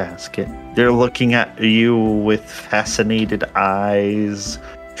babies in the basket. They're looking at you with fascinated eyes,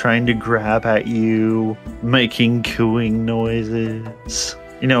 trying to grab at you, making cooing noises.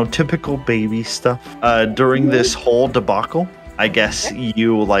 You know, typical baby stuff. During this whole debacle, I guess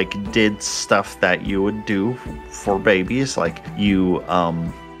you did stuff that you would do for babies. Like you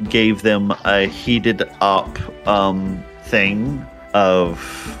gave them a heated up thing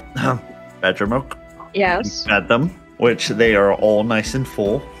of bedroom milk. Yes. Fed them, which they are all nice and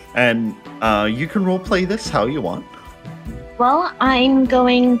full. And you can role play this how you want. Well, I'm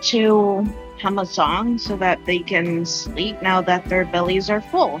going to hum a song so that they can sleep now that their bellies are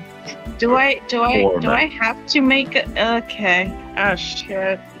full. Do I have to make it? Okay. Oh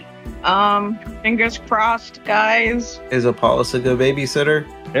shit. Fingers crossed, guys. Is Apollos a good babysitter?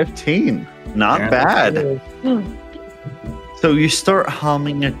 15. Not bad. So you start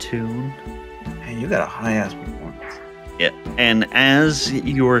humming a tune. Man, you got a high ass performance. Yeah. And as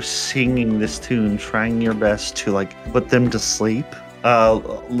you're singing this tune, trying your best to put them to sleep,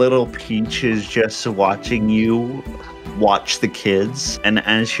 little Peach is just watching you watch the kids. And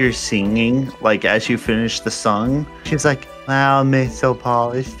as you're singing, as you finish the song, she's like, wow, Miss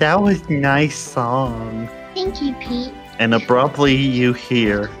Opolis, that was a nice song. Thank you, Pete. And abruptly you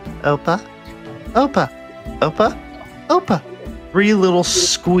hear, Opa, Opa, Opa, Opa. 3 little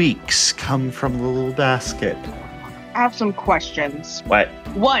squeaks come from the little basket. I have some questions. What?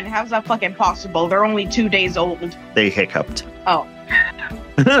 1, how's that fucking possible? They're only 2 days old. They hiccuped. Oh.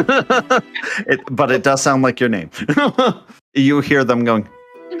 But it does sound like your name. You hear them going.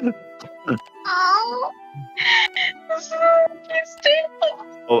 Oh.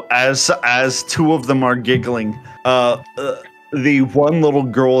 Oh, as 2 of them are giggling, the one little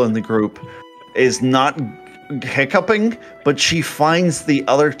girl in the group is not hiccuping, but she finds the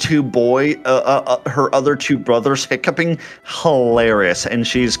other 2 her other 2 brothers hiccuping hilarious, and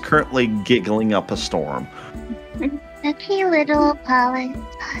she's currently giggling up a storm. Okay, little Apollos.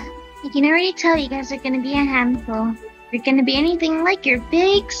 I can already tell you guys are going to be a handful. You're going to be anything like your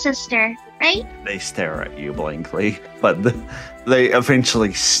big sister, right? They stare at you blankly, but they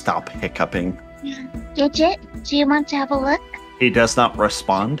eventually stop hiccuping. Gidget, do you want to have a look? He does not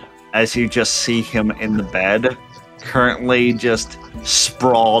respond, as you just see him in the bed, currently just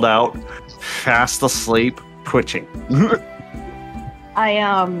sprawled out, fast asleep, twitching.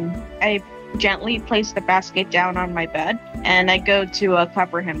 I gently place the basket down on my bed, and I go to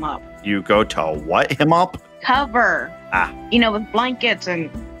cover him up. You go to what him up? Cover. Ah. With blankets and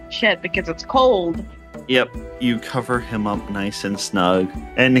shit because it's cold. Yep, you cover him up nice and snug,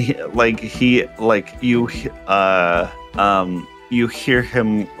 and you hear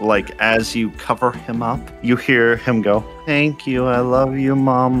him, as you cover him up, you hear him go, thank you, I love you,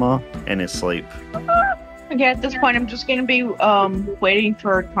 mama, and asleep. Okay, at this point, I'm just gonna be waiting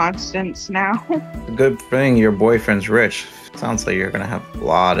for Constance now. Good thing your boyfriend's rich. Sounds like you're gonna have a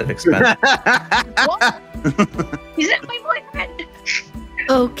lot of expenses. What? He's not my boyfriend.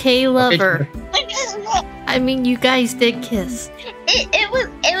 Okay, lover. It I mean, you guys did kiss.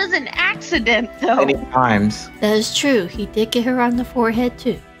 was an accident, though. Many times. That is true. He did get her on the forehead,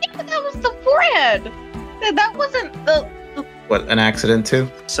 too. Yeah, but that was the forehead. That wasn't the. What, an accident too?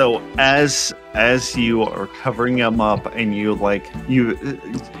 So as you are covering him up and you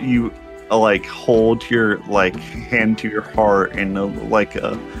hold your hand to your heart in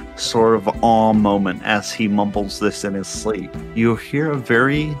a sort of awe moment as he mumbles this in his sleep, you hear a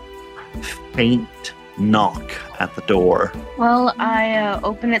very faint knock at the door. Well, I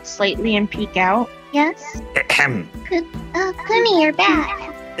open it slightly and peek out. Yes? Ahem. Clooney, you're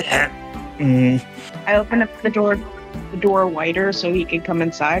back. I open up the door wider so he can come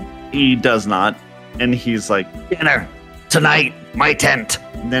inside. He does not, and he's like, Dinner tonight, my tent.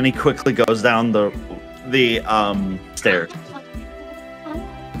 and then he quickly goes down the stairs.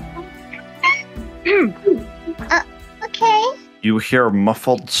 Okay. You hear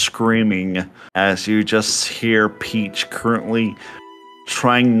muffled screaming as you just hear Peach currently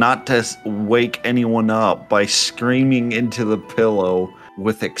trying not to wake anyone up by screaming into the pillow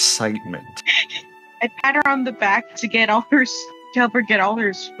with excitement. I pat her on the back to help her get all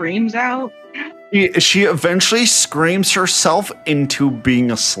her screams out. She eventually screams herself into being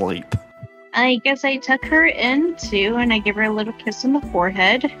asleep. I guess I tuck her in too, and I give her a little kiss on the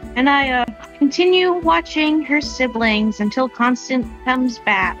forehead, and I continue watching her siblings until Constance comes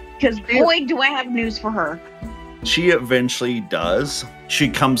back. Because boy, do I have news for her. She eventually does. She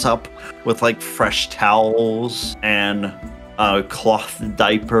comes up with fresh towels and cloth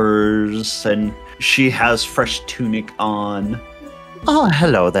diapers, and she has fresh tunic on. Oh,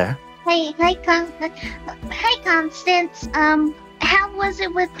 hello there. Hi, Constance. How was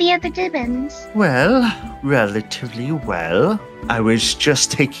it with the other Dibbins? Well, relatively well. I was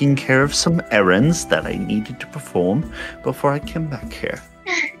just taking care of some errands that I needed to perform before I came back here.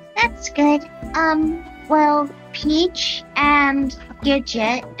 That's good. Well, Peach and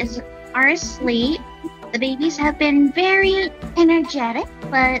Gidget are asleep. The babies have been very energetic,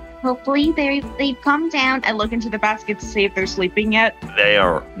 but hopefully they've calmed down. I look into the basket to see if they're sleeping yet. They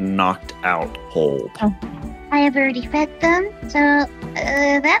are knocked out cold. Oh. I have already fed them, so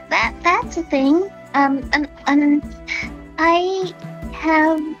that's a thing. I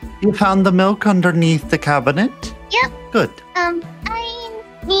have. You found the milk underneath the cabinet? Yep. Good. I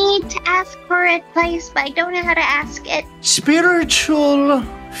need to ask for advice, but I don't know how to ask it. Spiritual,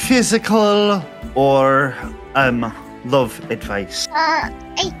 physical, or love advice? I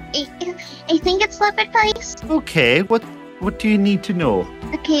think it's love advice. Okay. What do you need to know?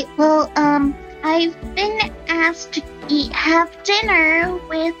 Okay. Well, I've been asked to have dinner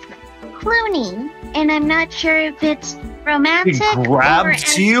with Clooney, and I'm not sure if it's romantic.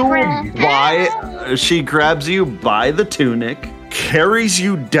 She grabs you by the tunic, carries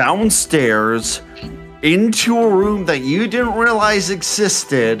you downstairs into a room that you didn't realize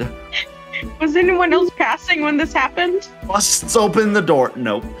existed. Was anyone else passing when this happened? Busts open the door.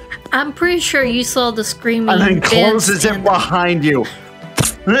 Nope. I'm pretty sure you saw the screaming. And then closes it behind you.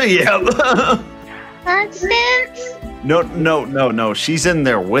 Yep. Constance? No. She's in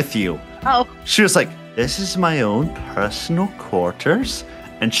there with you. Oh. She was like, this is my own personal quarters.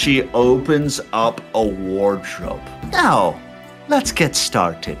 And she opens up a wardrobe. Now, let's get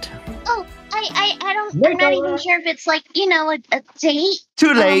started. Oh, I'm not even sure if it's a date.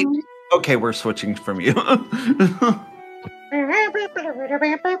 Too late. Okay, we're switching from you. I'm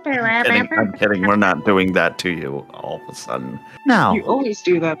kidding. We're not doing that to you all of a sudden. Now. You always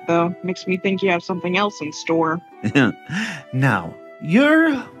do that, though. Makes me think you have something else in store. Now,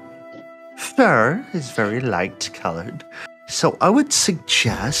 your fur is very light colored, so I would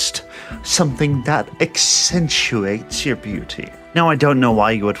suggest something that accentuates your beauty. Now, I don't know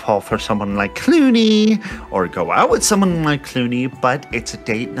why you would fall for someone like Clooney or go out with someone like Clooney, but it's a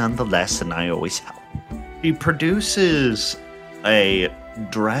date nonetheless, and I always help. He produces a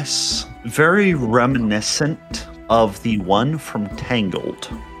dress very reminiscent of the one from Tangled.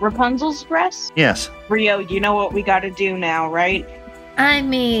 Rapunzel's dress? Yes. Rio, you know what we gotta do now, right? I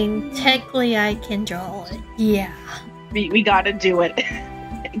mean, technically I can draw it. Yeah. We gotta do it.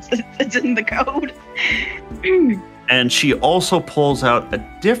 It's in the code. And she also pulls out a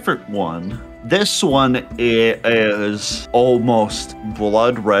different one. This one is almost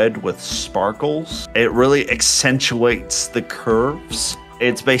blood red with sparkles. It really accentuates the curves.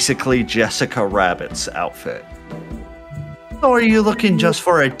 It's basically Jessica Rabbit's outfit. So are you looking just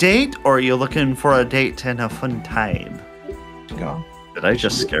for a date, or are you looking for a date and a fun time? Go. Did I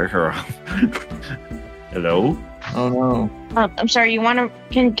just scare her off? Hello? Oh no. I'm sorry. You want to?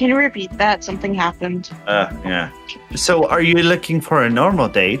 Can you repeat that? Something happened. Yeah. So are you looking for a normal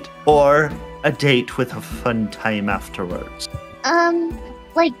date, or a date with a fun time afterwards?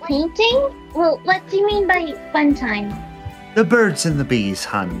 Like painting? Well, what do you mean by fun time? The birds and the bees,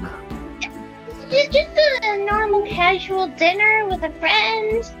 hun. Just a normal casual dinner with a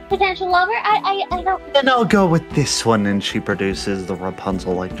friend, potential lover. I don't. Then I'll go with this one, and she produces the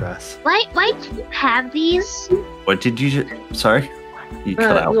Rapunzel-like dress. Why do you have these? What did you? Sorry, you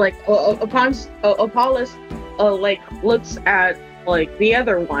cut out. Like Apollos, like looks at like the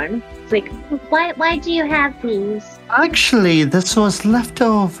other one. It's like, Why do you have these? Actually, this was left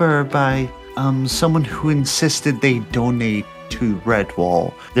over by someone who insisted they donate to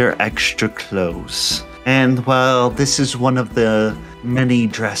Redwall. They're extra close. And well, this is one of the many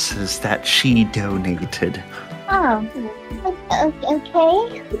dresses that she donated. Oh,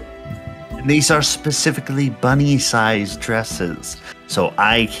 okay. And these are specifically bunny-sized dresses, so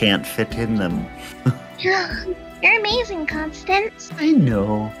I can't fit in them. You're amazing, Constance. I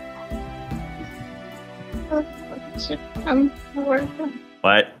know.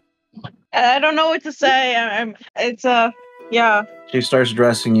 What? I don't know what to say. Yeah. She starts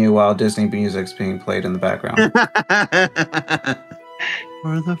dressing you while Disney music's being played in the background.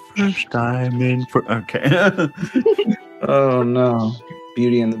 For the first time in okay. Oh no.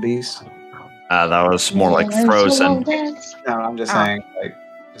 Beauty and the Beast. That was more like Frozen. No, I'm just saying, like,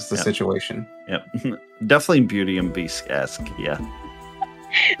 just the situation. Yep. Definitely Beauty and Beast-esque, yeah.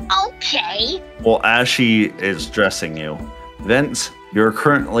 Okay. Well, as she is dressing you, Vince, you're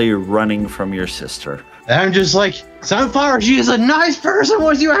currently running from your sister. I'm just like, Sunflower, she is a nice person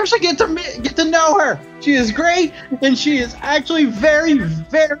once you actually get to know her. She is great, and she is actually very,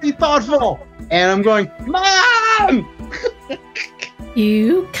 very thoughtful. And I'm going, Mom!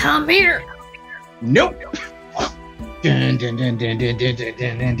 You come here. Nope. Dun, dun, dun, dun, dun, dun, dun,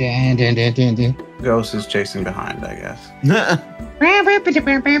 dun, dun, dun, dun, dun, dun. Ghost is chasing behind, I guess.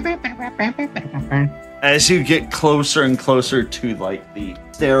 As you get closer and closer to like the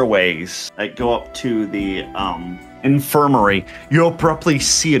stairways that go up to the infirmary, you abruptly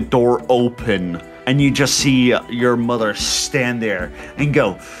see a door open, and you just see your mother stand there and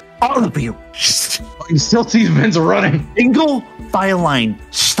go, "All of you, You still see Vince running. single file line,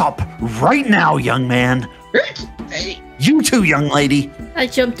 stop right now, young man. You too, young lady." I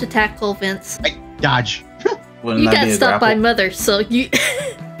jumped to tackle Vince. Dodge. Wouldn't You that got be a stopped by grapple? mother, so you. Yeah,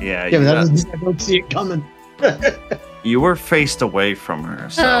 Yeah, you, but that got- was, I don't see it coming. you were faced away from her,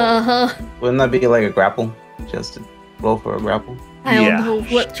 so Wouldn't that be like a grapple? Just to roll for a grapple? I don't Yeah. know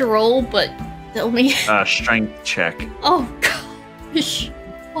what to roll, but tell me. strength check. Oh gosh.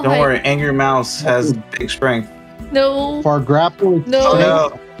 Why? Don't worry, Angry Mouse has big strength. No. For grapple, it's No.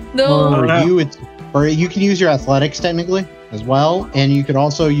 strength. No. For no. you, it's or you can use your athletics technically as well, and you could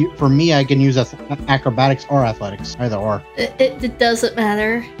also for me, I can use acrobatics or athletics, either or. It doesn't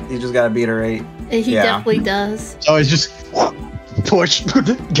matter. You just gotta beat her 8. He Yeah. definitely does. So it's just push.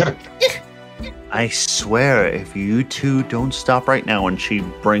 Get her. I swear, if you two don't stop right now, and she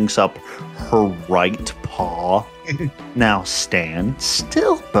brings up her right paw. Now stand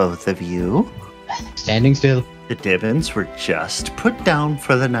still, both of you. Standing still. The Dibbons were just put down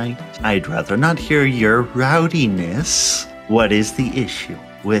for the night. I'd rather not hear your rowdiness. What is the issue?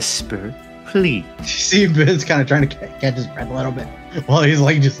 Whisper, please. See Vince kind of trying to catch his breath a little bit while he's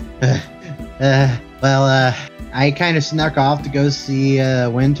like just. I kind of snuck off to go see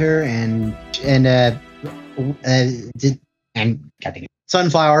Winter and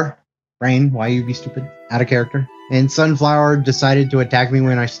Sunflower. Rain, why you be stupid? Out of character. And Sunflower decided to attack me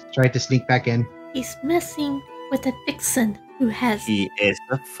when I tried to sneak back in. He's messing with a vixen who has. He is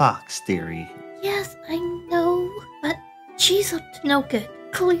a fox, dearie. Yes, I know, but she's up to no good.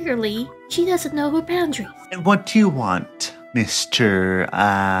 Clearly, she doesn't know her boundaries. And what do you want, Mr.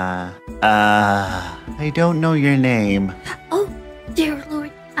 I don't know your name. Oh, dear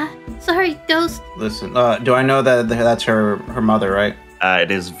Lord. Sorry, Ghost. Listen, do I know that that's her mother, right?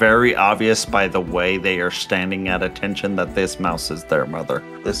 It is very obvious by the way they are standing at attention that this mouse is their mother.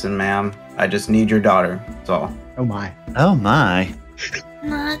 Listen, ma'am, I just need your daughter. That's all. Oh my. Oh my.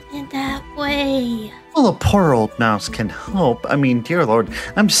 Not in that way. Well, a poor old mouse can hope. I mean, dear Lord,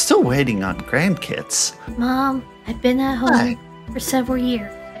 I'm still waiting on grandkids. Mom, I've been at home Hi. for several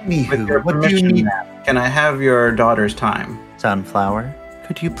years. With your Anywho, what do you permission, need? ma'am, can I have your daughter's time? Sunflower,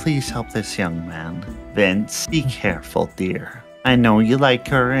 could you please help this young man? Vince, be careful, dear. I know you like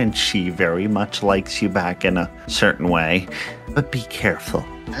her, and she very much likes you back in a certain way. But be careful.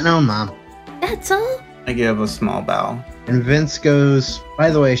 I know, Mom. That's all? I give a small bow. And Vince goes, by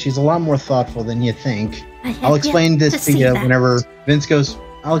the way, she's a lot more thoughtful than you think. I'll explain this to you whenever Vince goes,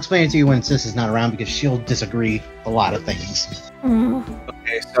 I'll explain it to you when Sis is not around because she'll disagree a lot of things.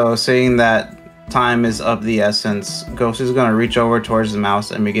 Okay, so seeing that time is of the essence, Ghost is going to reach over towards the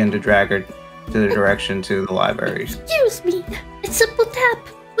mouse and begin to drag her to the direction to the library. Excuse me. A simple tap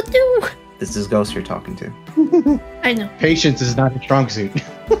would do. This is Ghost you're talking to. I know. Patience is not a strong suit.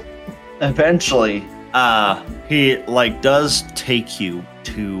 Eventually, he does take you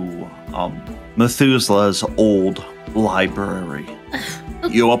to Methuselah's old library.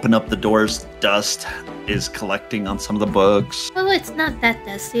 You open up the doors, dust is collecting on some of the books. Oh, it's not that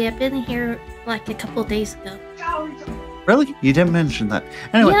dusty. I've been here like a couple days ago. Really? You didn't mention that.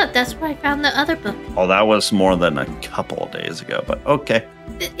 Anyway. Yeah, that's where I found the other book. Oh, that was more than a couple of days ago, but okay.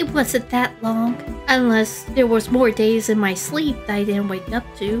 It wasn't that long. Unless there was more days in my sleep that I didn't wake up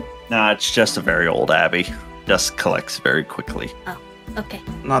to. Nah, it's just a very old abbey. Dust collects very quickly. Oh, okay.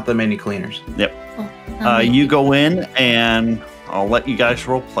 Not the mini cleaners. Yep. Oh, you go in, and I'll let you guys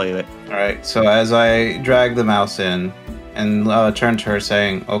roleplay it. Alright, so as I drag the mouse in and turn to her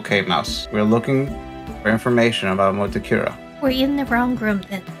saying, okay, mouse, we're looking for information about Motakira. We're in the wrong room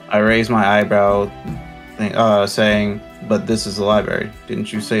then. I raise my eyebrow, saying, but this is the library.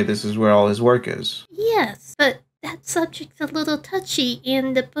 Didn't you say this is where all his work is? Yes, but that subject's a little touchy,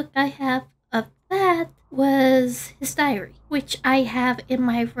 and the book I have of that was his diary, which I have in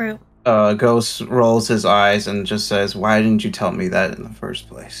my room. Ghost rolls his eyes and just says, why didn't you tell me that in the first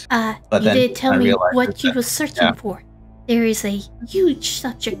place? But you did tell me what you were searching for. There is a huge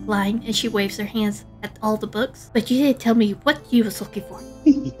subject line, and she waves her hands at all the books, but you didn't tell me what you was looking for.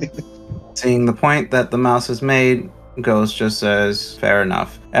 Seeing the point that the mouse has made, Ghost just says, fair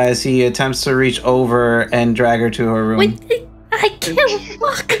enough, as he attempts to reach over and drag her to her room. Wait, I can't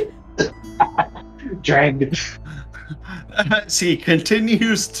walk! Dragged. As he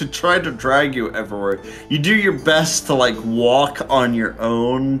continues to try to drag you everywhere, you do your best to walk on your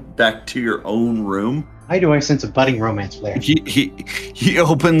own back to your own room. Why do I sense a budding romance there? He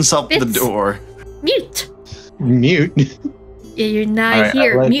opens up the door. Mute. Yeah, you're not All right,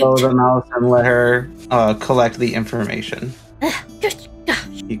 here. I let Mute. go of the mouse and let her collect the information. Gosh.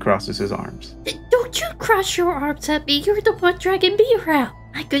 He crosses his arms. Don't you cross your arms at me. You're the one dragging me around.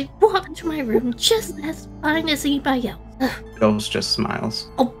 I could walk to my room just as fine as anybody else. Ghost just smiles.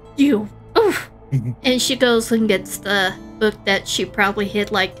 Oh, you. Oof. And she goes and gets the book that she probably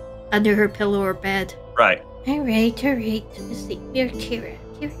hid under her pillow or bed. Right. All right. Let's see. Here, Kira.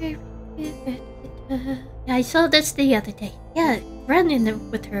 I saw this the other day. Yeah, ran in there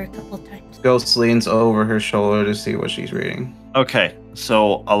with her a couple times. Ghost leans over her shoulder to see what she's reading. Okay,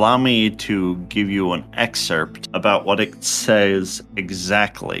 so allow me to give you an excerpt about what it says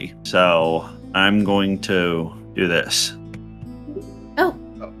exactly. So I'm going to do this. Oh.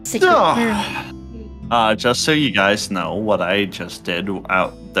 Just so you guys know what I just did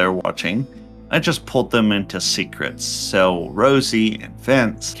out there watching, I just pulled them into secrets, so Rosie and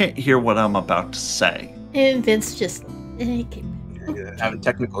Vince can't hear what I'm about to say. And Vince just... Having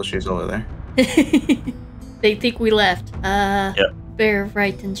technical issues over there. They think we left. Yep. Bear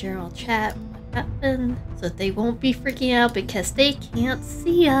right in general chat what happened, so they won't be freaking out because they can't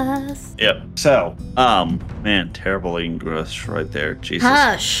see us. Yep. So, man, terrible English right there. Jesus.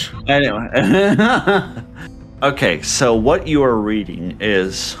 Hush. Anyway. Okay, so what you are reading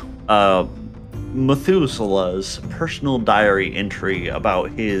is Methuselah's personal diary entry about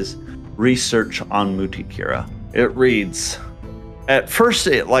his research on Mutikira. It reads, at first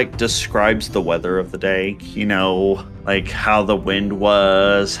it describes the weather of the day, how the wind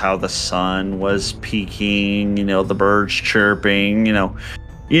was, how the sun was peaking, the birds chirping,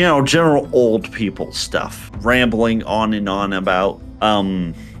 general old people stuff, rambling on and on about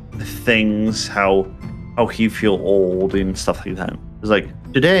things, how he feel old and stuff like that.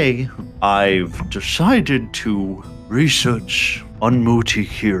 It's today I've decided to research on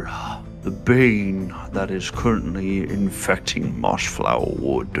Mutikira, the bane that is currently infecting Mossflower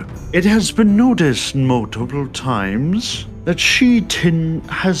Wood. It has been noticed multiple times that she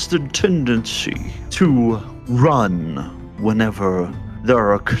has the tendency to run whenever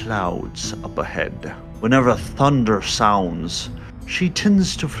there are clouds up ahead. Whenever thunder sounds, she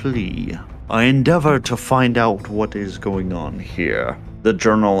tends to flee. I endeavor to find out what is going on here. The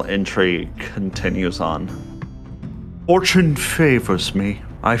journal entry continues on. Fortune favors me.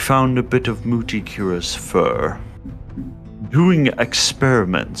 I found a bit of Mutikira's fur. Doing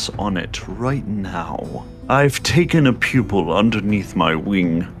experiments on it right now. I've taken a pupil underneath my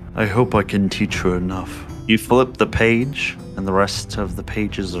wing. I hope I can teach her enough. You flip the page, and the rest of the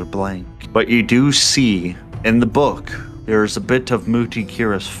pages are blank. But you do see, in the book, there's a bit of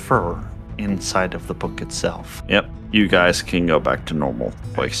Mutikira's fur inside of the book itself. Yep, you guys can go back to normal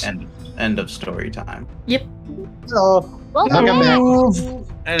voice. End of story time. Yep. So, Welcome welcome back.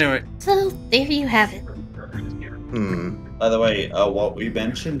 Anyway, So there you have it. By the way, what we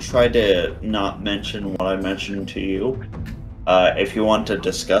mentioned, try to not mention what I mentioned to you. If you want to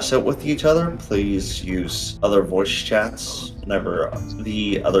discuss it with each other, please use other voice chats whenever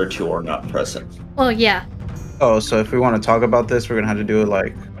the other two are not present. Well, yeah. Oh, so if we want to talk about this, we're gonna have to do it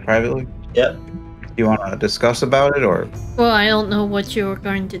like privately. Yep. You want to discuss about it, or Well, I don't know what you were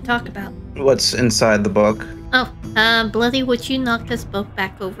going to talk about. what's inside the book? Oh, Bloody, would you knock this book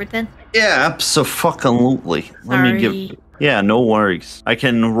back over then? yeah, absolutely. Sorry. Yeah, no worries. I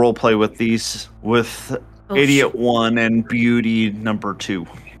can roleplay with these with Oh, Idiot 1 and Beauty number 2.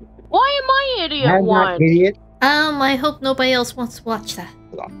 Why am I idiot I'm not one? idiot. I hope nobody else wants to watch that.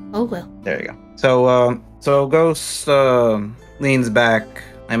 Oh well. There you go. So Ghost leans back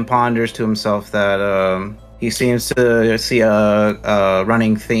and ponders to himself that he seems to see a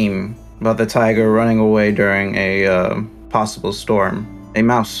running theme about the tiger running away during a possible storm. A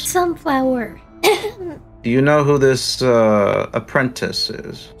mouse. Sunflower. Do you know who this apprentice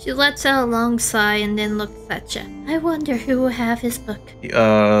is? She lets out a long sigh and then looks at you. I wonder who will have his book.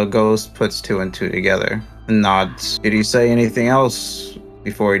 Ghost puts 2 and 2 together and nods. Did he say anything else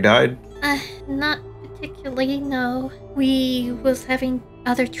before he died? Not particularly, no. We was having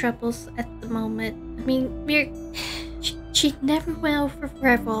other troubles at the moment. I mean, she never went over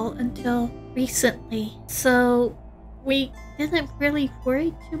Redwall until recently, so we didn't really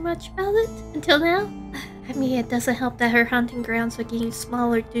worry too much about it until now. I mean, it doesn't help that her hunting grounds are getting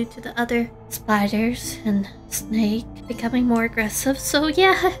smaller due to the other spiders and snake becoming more aggressive, so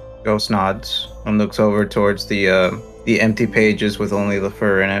yeah. Ghost nods and looks over towards the empty pages with only the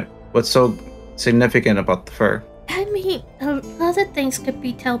fur in it. What's so significant about the fur? I mean, a lot of things could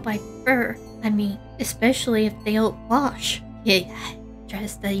be told by fur. I mean, especially if they don't wash. Yeah, try to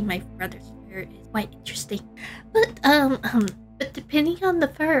study my brother's fur is quite interesting. But depending on the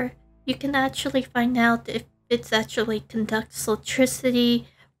fur, you can actually find out if it's actually conducts electricity,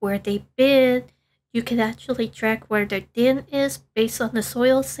 where they've been. You can actually track where their den is based on the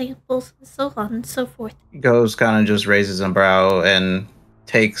soil samples and so on and so forth. Ghost kind of just raises a brow and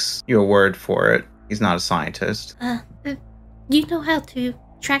takes your word for it. He's not a scientist. You know how to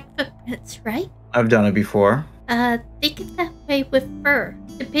track footprints, right? I've done it before. Think it that way with fur.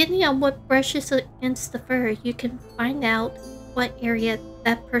 Depending on what brushes against the fur, you can find out what area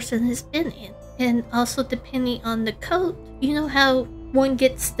that person has been in. And also depending on the coat, you know how one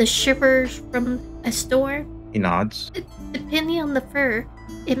gets the shivers from a storm? He nods. Depending on the fur,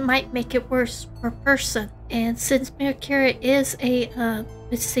 it might make it worse per person. And since Mutikira is a,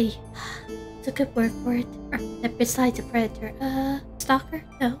 let's see, it's a good word for it. Besides a predator, stalker?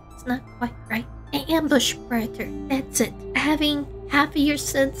 No, it's not quite right. An ambush predator, that's it. Having half of your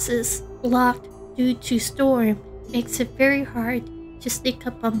senses blocked due to storm makes it very hard to sneak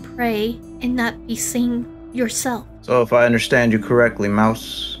up on prey and not be seen yourself. So if I understand you correctly,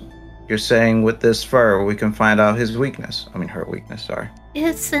 Mouse, you're saying with this fur we can find out his weakness. I mean her weakness, sorry. In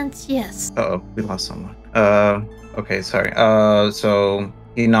a sense, yes. Uh-oh, we lost someone. Okay, sorry. So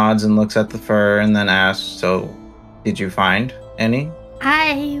he nods and looks at the fur and then asks, so did you find any?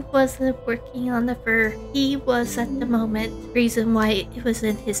 I wasn't working on the fur. He was at the moment. Reason why it was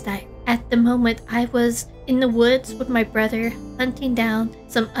in his diary. At the moment, I was in the woods with my brother, hunting down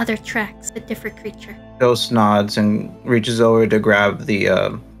some other tracks, a different creature. Ghost nods and reaches over to grab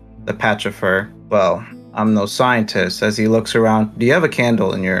the patch of fur. Well, I'm no scientist. As he looks around, do you have a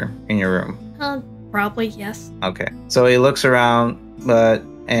candle in your room? Probably yes. Okay. So he looks around,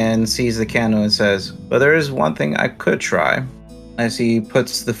 and sees the candle and says, "But there is one thing I could try." As he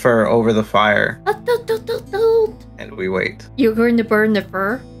puts the fur over the fire, Don't. and we wait. You're going to burn the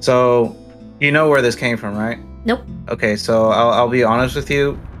fur? So, you know where this came from, right? Nope. Okay, so I'll be honest with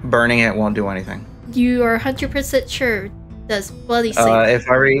you. Burning it won't do anything. You are 100% sure. Does Bloody say? If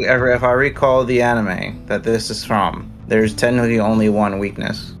I recall the anime that this is from, there's technically only one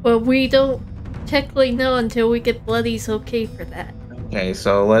weakness. Well, we don't technically know until we get Bloody's okay for that. Okay,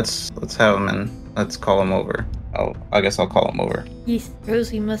 so let's have him and let's call him over. I guess I'll call him over. Yes,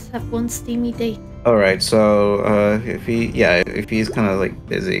 Rosie must have one steamy date. All right, so if he's kind of like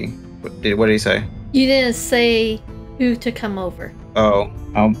busy, what did he say? You didn't say who to come over. Oh,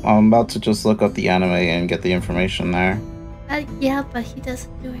 I'm about to just look up the anime and get the information there. Yeah, but he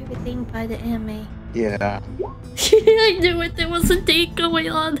doesn't do everything by the anime. Yeah. I knew it. There was a date going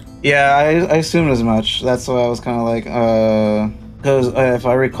on. Yeah, I assumed as much. That's why I was kind of like, because if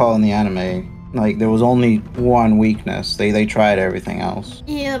I recall in the anime, like there was only one weakness. They tried everything else.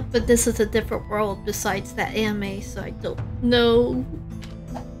 Yeah, but this is a different world besides that anime, so I don't know.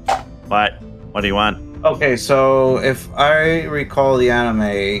 What? What do you want? Okay, so if I recall the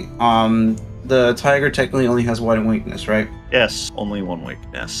anime, the tiger technically only has one weakness, right? Yes, only one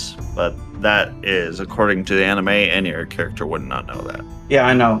weakness, but that is according to the anime, and your character would not know that. Yeah,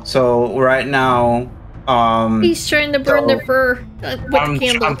 I know. So right now, He's trying to burn the fur with the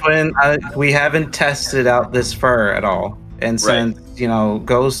candle. We haven't tested out this fur at all, and since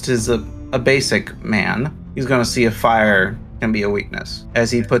Ghost is a basic man, he's gonna see if fire can be a weakness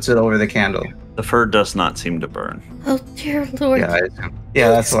as he puts it over the candle. The fur does not seem to burn. Oh dear Lord! Yeah,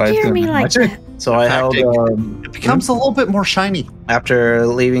 that's why I scare me like that. So I held. It becomes a little bit more shiny after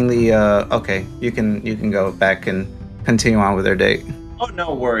leaving the. Okay, you can go back and continue on with their date. Oh,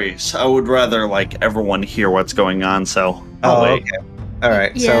 no worries. I would rather everyone hear what's going on. So. Okay. All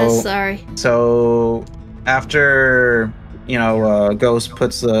right. Yeah, sorry. So after Ghost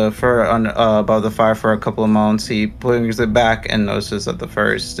puts the fur on above the fire for a couple of moments, he brings it back and notices that the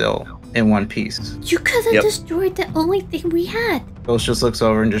fur is still in one piece. You could have destroyed the only thing we had. Ghost just looks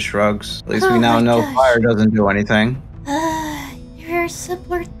over and just shrugs. At least we now know fire doesn't do anything. There are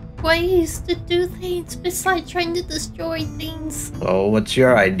simpler ways to do things besides trying to destroy things. So what's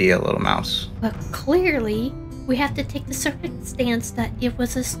your idea, little mouse? But clearly, we have to take the circumstance that it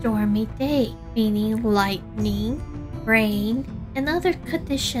was a stormy day, meaning lightning, rain, and other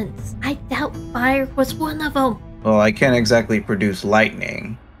conditions. I doubt fire was one of them. Well, I can't exactly produce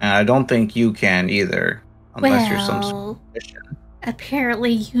lightning. And I don't think you can either, unless you're some sort of magician.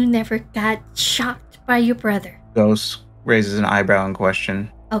 Apparently you never got shocked by your brother. Ghost raises an eyebrow in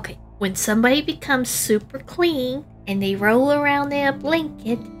question. Okay, when somebody becomes super clean and they roll around in a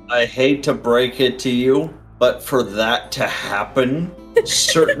blanket... I hate to break it to you, but for that to happen,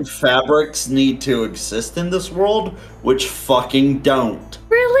 certain fabrics need to exist in this world, which fucking don't.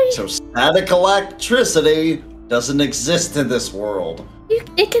 Really? So static electricity doesn't exist in this world.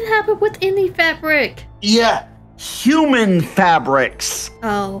 It can happen with any fabric. Yeah, human fabrics.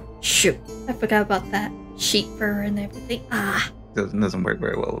 Oh, shoot. I forgot about that. Sheep fur and everything. Doesn't work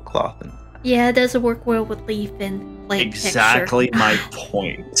very well with cloth. Yeah, it doesn't work well with leaf and plant Exactly texture. my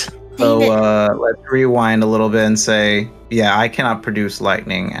point. So let's rewind a little bit and say, yeah, I cannot produce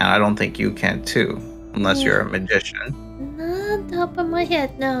lightning, and I don't think you can too, unless you're a magician. Not on top of my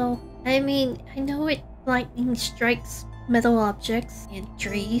head, no. I mean, I know lightning strikes metal objects and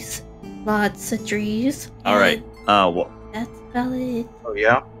trees. Lots of trees. Alright, that's about it. Oh,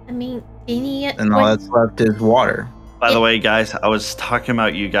 yeah? I mean, and all that's left is water. By the way, guys, I was talking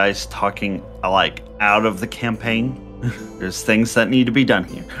about you guys talking, out of the campaign. There's things that need to be done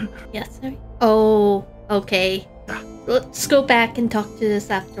here. Yes, sir. Oh, okay. Let's go back and talk to this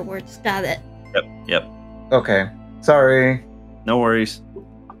afterwards. Got it. Yep. Okay. Sorry. No worries.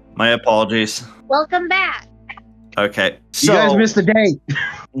 My apologies. Welcome back. Okay. So, you guys missed the date.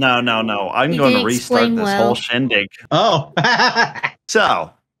 No. I'm going to restart this whole shindig. Oh.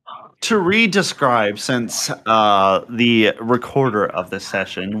 So, to re-describe, since the recorder of this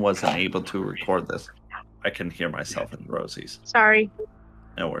session wasn't able to record this, I can hear myself in Rosie's. Sorry.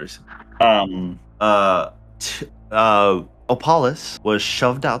 No worries. Opolis was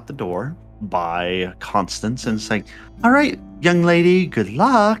shoved out the door by Constance and saying, "All right, young lady, good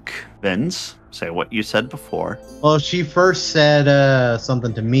luck." Vince, say what you said before. Well, she first said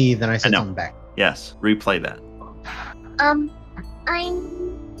something to me, then I said something back. Yes, replay that. I'm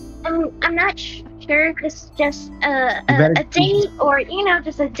not sure if this is just a date or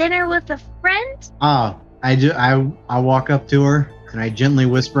just a dinner with a friend. I walk up to her and I gently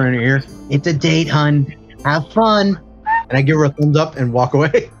whisper in her ear, "It's a date, hun. Have fun." And I give her a thumbs up and walk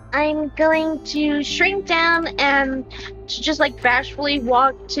away. I'm going to shrink down and just bashfully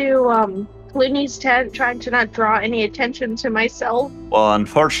walk to Clooney's tent, trying to not draw any attention to myself. Well,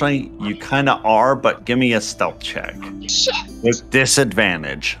 unfortunately, you kind of are, but give me a stealth check. Shit. With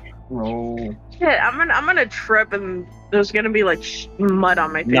disadvantage. Oh. Shit, I'm gonna trip and there's gonna be mud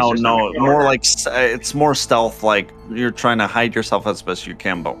on my face. No, more it's more stealth. You're trying to hide yourself as best you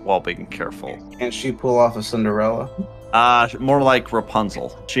can, but while being careful. Can't she pull off a Cinderella? More like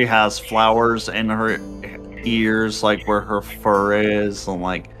Rapunzel. She has flowers in her ears, where her fur is, and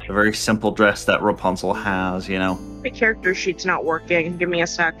a very simple dress that Rapunzel has. My character sheet's not working. Give me a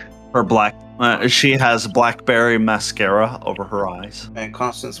sec. Her black. She has blackberry mascara over her eyes. And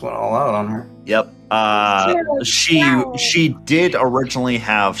Constance went all out on her. Yep. She did originally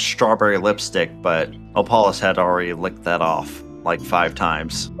have strawberry lipstick, but Opalis had already licked that off like 5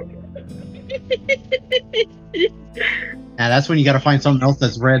 times. Now that's when you got to find something else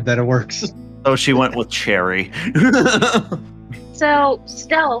that's red that it works. So she went with cherry. So,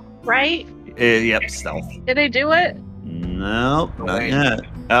 stealth, right? Yep, stealth. Did I do it? Nope, not yet.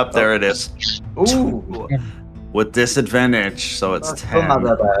 Up there it is. Ooh. With disadvantage, so it's Still 10. not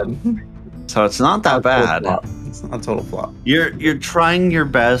that bad. So it's not that bad. It's not a total flop. You're trying your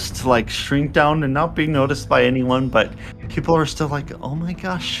best to like shrink down and not be noticed by anyone, but people are still like, oh my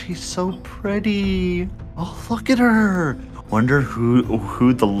gosh, she's so pretty. Oh, look at her. Wonder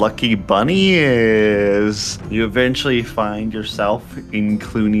who the lucky bunny is. You eventually find yourself in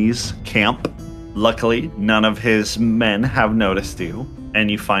Clooney's camp. Luckily, none of his men have noticed you, and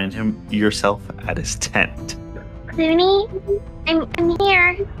you find yourself at his tent. Clooney, I'm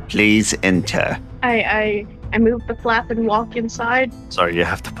here. Please enter. I move the flap and walk inside. Sorry, you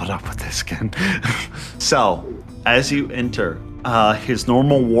have to put up with this again. So, as you enter, his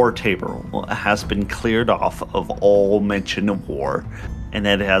normal war table has been cleared off of all mention of war, and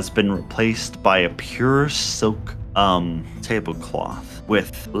it has been replaced by a pure silk tablecloth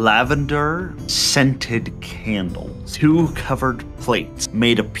with lavender scented candles, 2 covered plates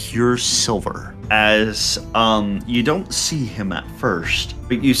made of pure silver. As you don't see him at first,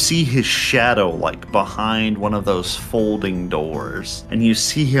 but you see his shadow like behind one of those folding doors, and you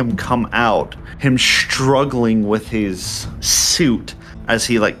see him come out, him struggling with his suit as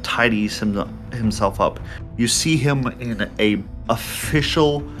he like tidies himself up. You see him in a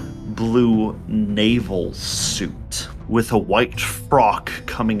official blue naval suit with a white frock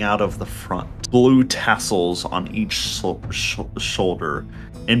coming out of the front, blue tassels on each shoulder,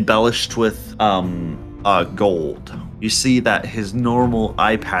 embellished with gold. You see that his normal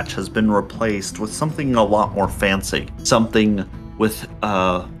eye patch has been replaced with something a lot more fancy, something with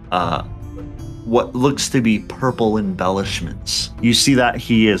what looks to be purple embellishments. You see that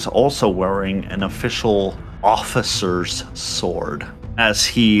he is also wearing an official officer's sword. As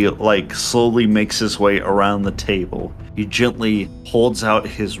he like slowly makes his way around the table, he gently holds out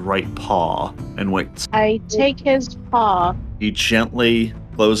his right paw and waits. I take his paw. He gently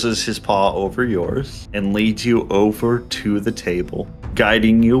closes his paw over yours and leads you over to the table,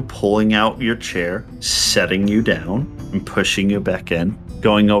 guiding you, pulling out your chair, setting you down, and pushing you back in,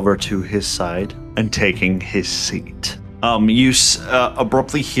 going over to his side and taking his seat. You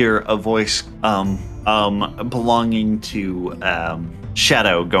abruptly hear a voice belonging to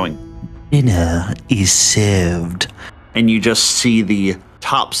Shadow going, Dinner is served. and you just see the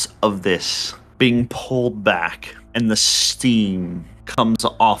tops of this being pulled back and the steam comes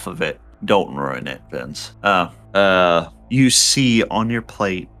off of it. Don't ruin it, Vince. You see on your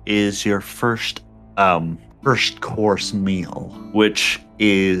plate is your first course meal, which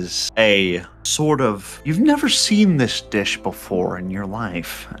is a sort of, you've never seen this dish before in your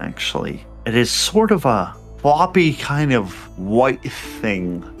life, actually. It is sort of a floppy kind of white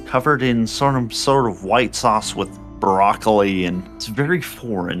thing covered in sort of white sauce with broccoli, and it's very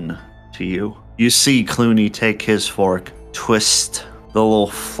foreign to you. You see Clooney take his fork, twist the little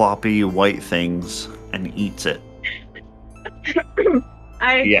floppy white things, and eats it.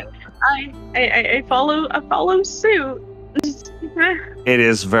 I follow suit. It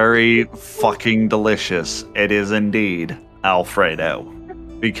is very fucking delicious. It is indeed Alfredo.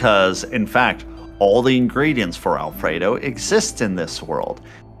 Because, in fact, all the ingredients for Alfredo exist in this world.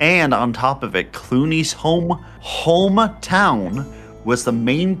 And on top of it, Clooney's hometown was the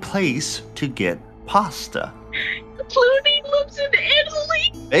main place to get pasta. Clooney lives in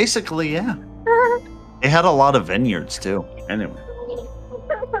Italy. Basically, yeah. They had a lot of vineyards, too. Anyway.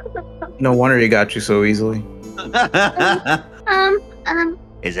 No wonder he got you so easily.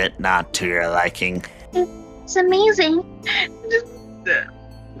 Is it not to your liking? It's amazing.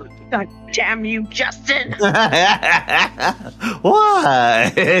 God damn you, Justin.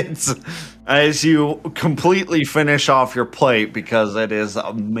 What? As you completely finish off your plate, because it is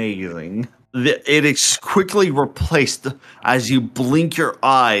amazing. It is quickly replaced as you blink your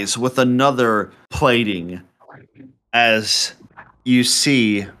eyes with another plating, as you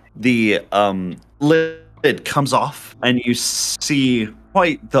see the lid comes off, and you see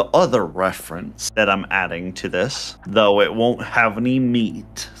quite the other reference that I'm adding to this, though it won't have any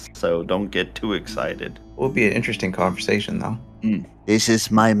meat, so don't get too excited. Will be an interesting conversation, though. This is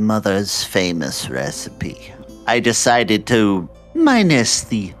my mother's famous recipe. I decided to minus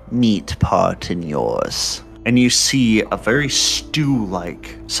the meat part in yours. and you see a very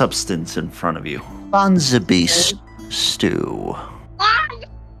stew-like substance in front of you. Bonzabi stew.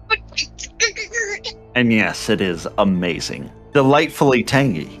 And yes, it is amazing. Delightfully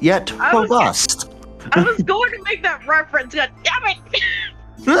tangy, yet robust. I was going to make that reference, god damn it!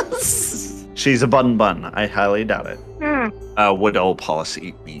 She's a bun. I highly doubt it. Would Opalis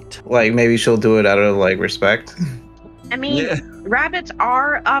eat meat? Like, maybe she'll do it out of, like, respect. I mean, rabbits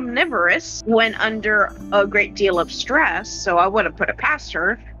are omnivorous when under a great deal of stress, so I wouldn't put it past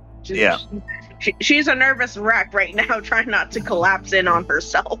her. She's a nervous wreck right now, trying not to collapse in on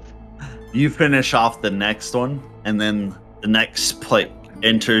herself. You finish off the next one, and then the next plate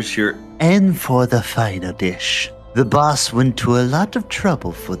enters your... And for the final dish. The boss went to a lot of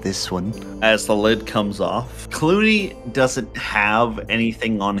trouble for this one. As the lid comes off, Clooney doesn't have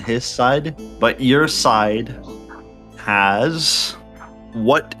anything on his side, but your side has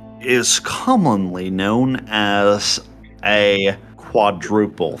what is commonly known as a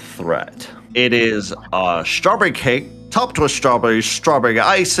quadruple threat. It is a strawberry cake topped with strawberries, strawberry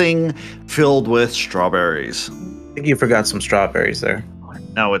icing, filled with strawberries. I think you forgot some strawberries there.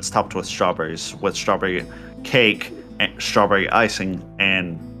 No, it's topped with strawberries, with strawberry cake, and strawberry icing,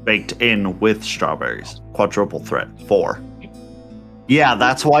 and baked in with strawberries. Quadruple threat. 4. Yeah,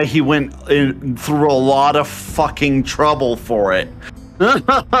 that's why he went through a lot of fucking trouble for it.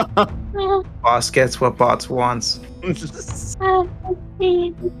 Boss gets what boss wants. As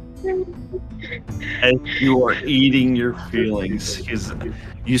you are eating your feelings,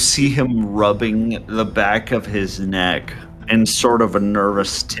 you see him rubbing the back of his neck in sort of a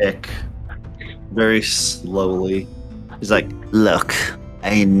nervous tick, very slowly. He's like, look,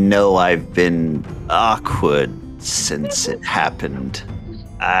 I know I've been awkward since it happened.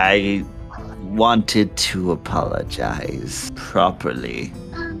 I wanted to apologize properly.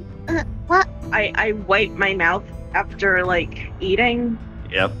 What? I wipe my mouth after, like, eating.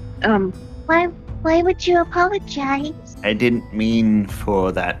 Yep. Why would you apologize? I didn't mean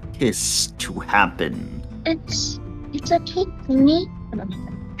for that kiss to happen. It's okay, Clooney.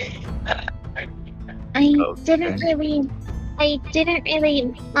 I didn't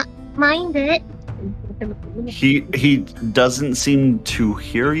really mind it. He doesn't seem to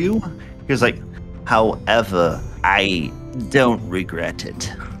hear you. He's like, however, I don't regret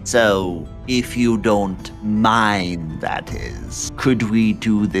it. So, if you don't mind, that is, could we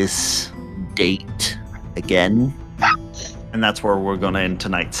do this date again? and that's where we're going to end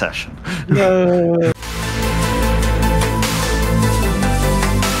tonight's session. No.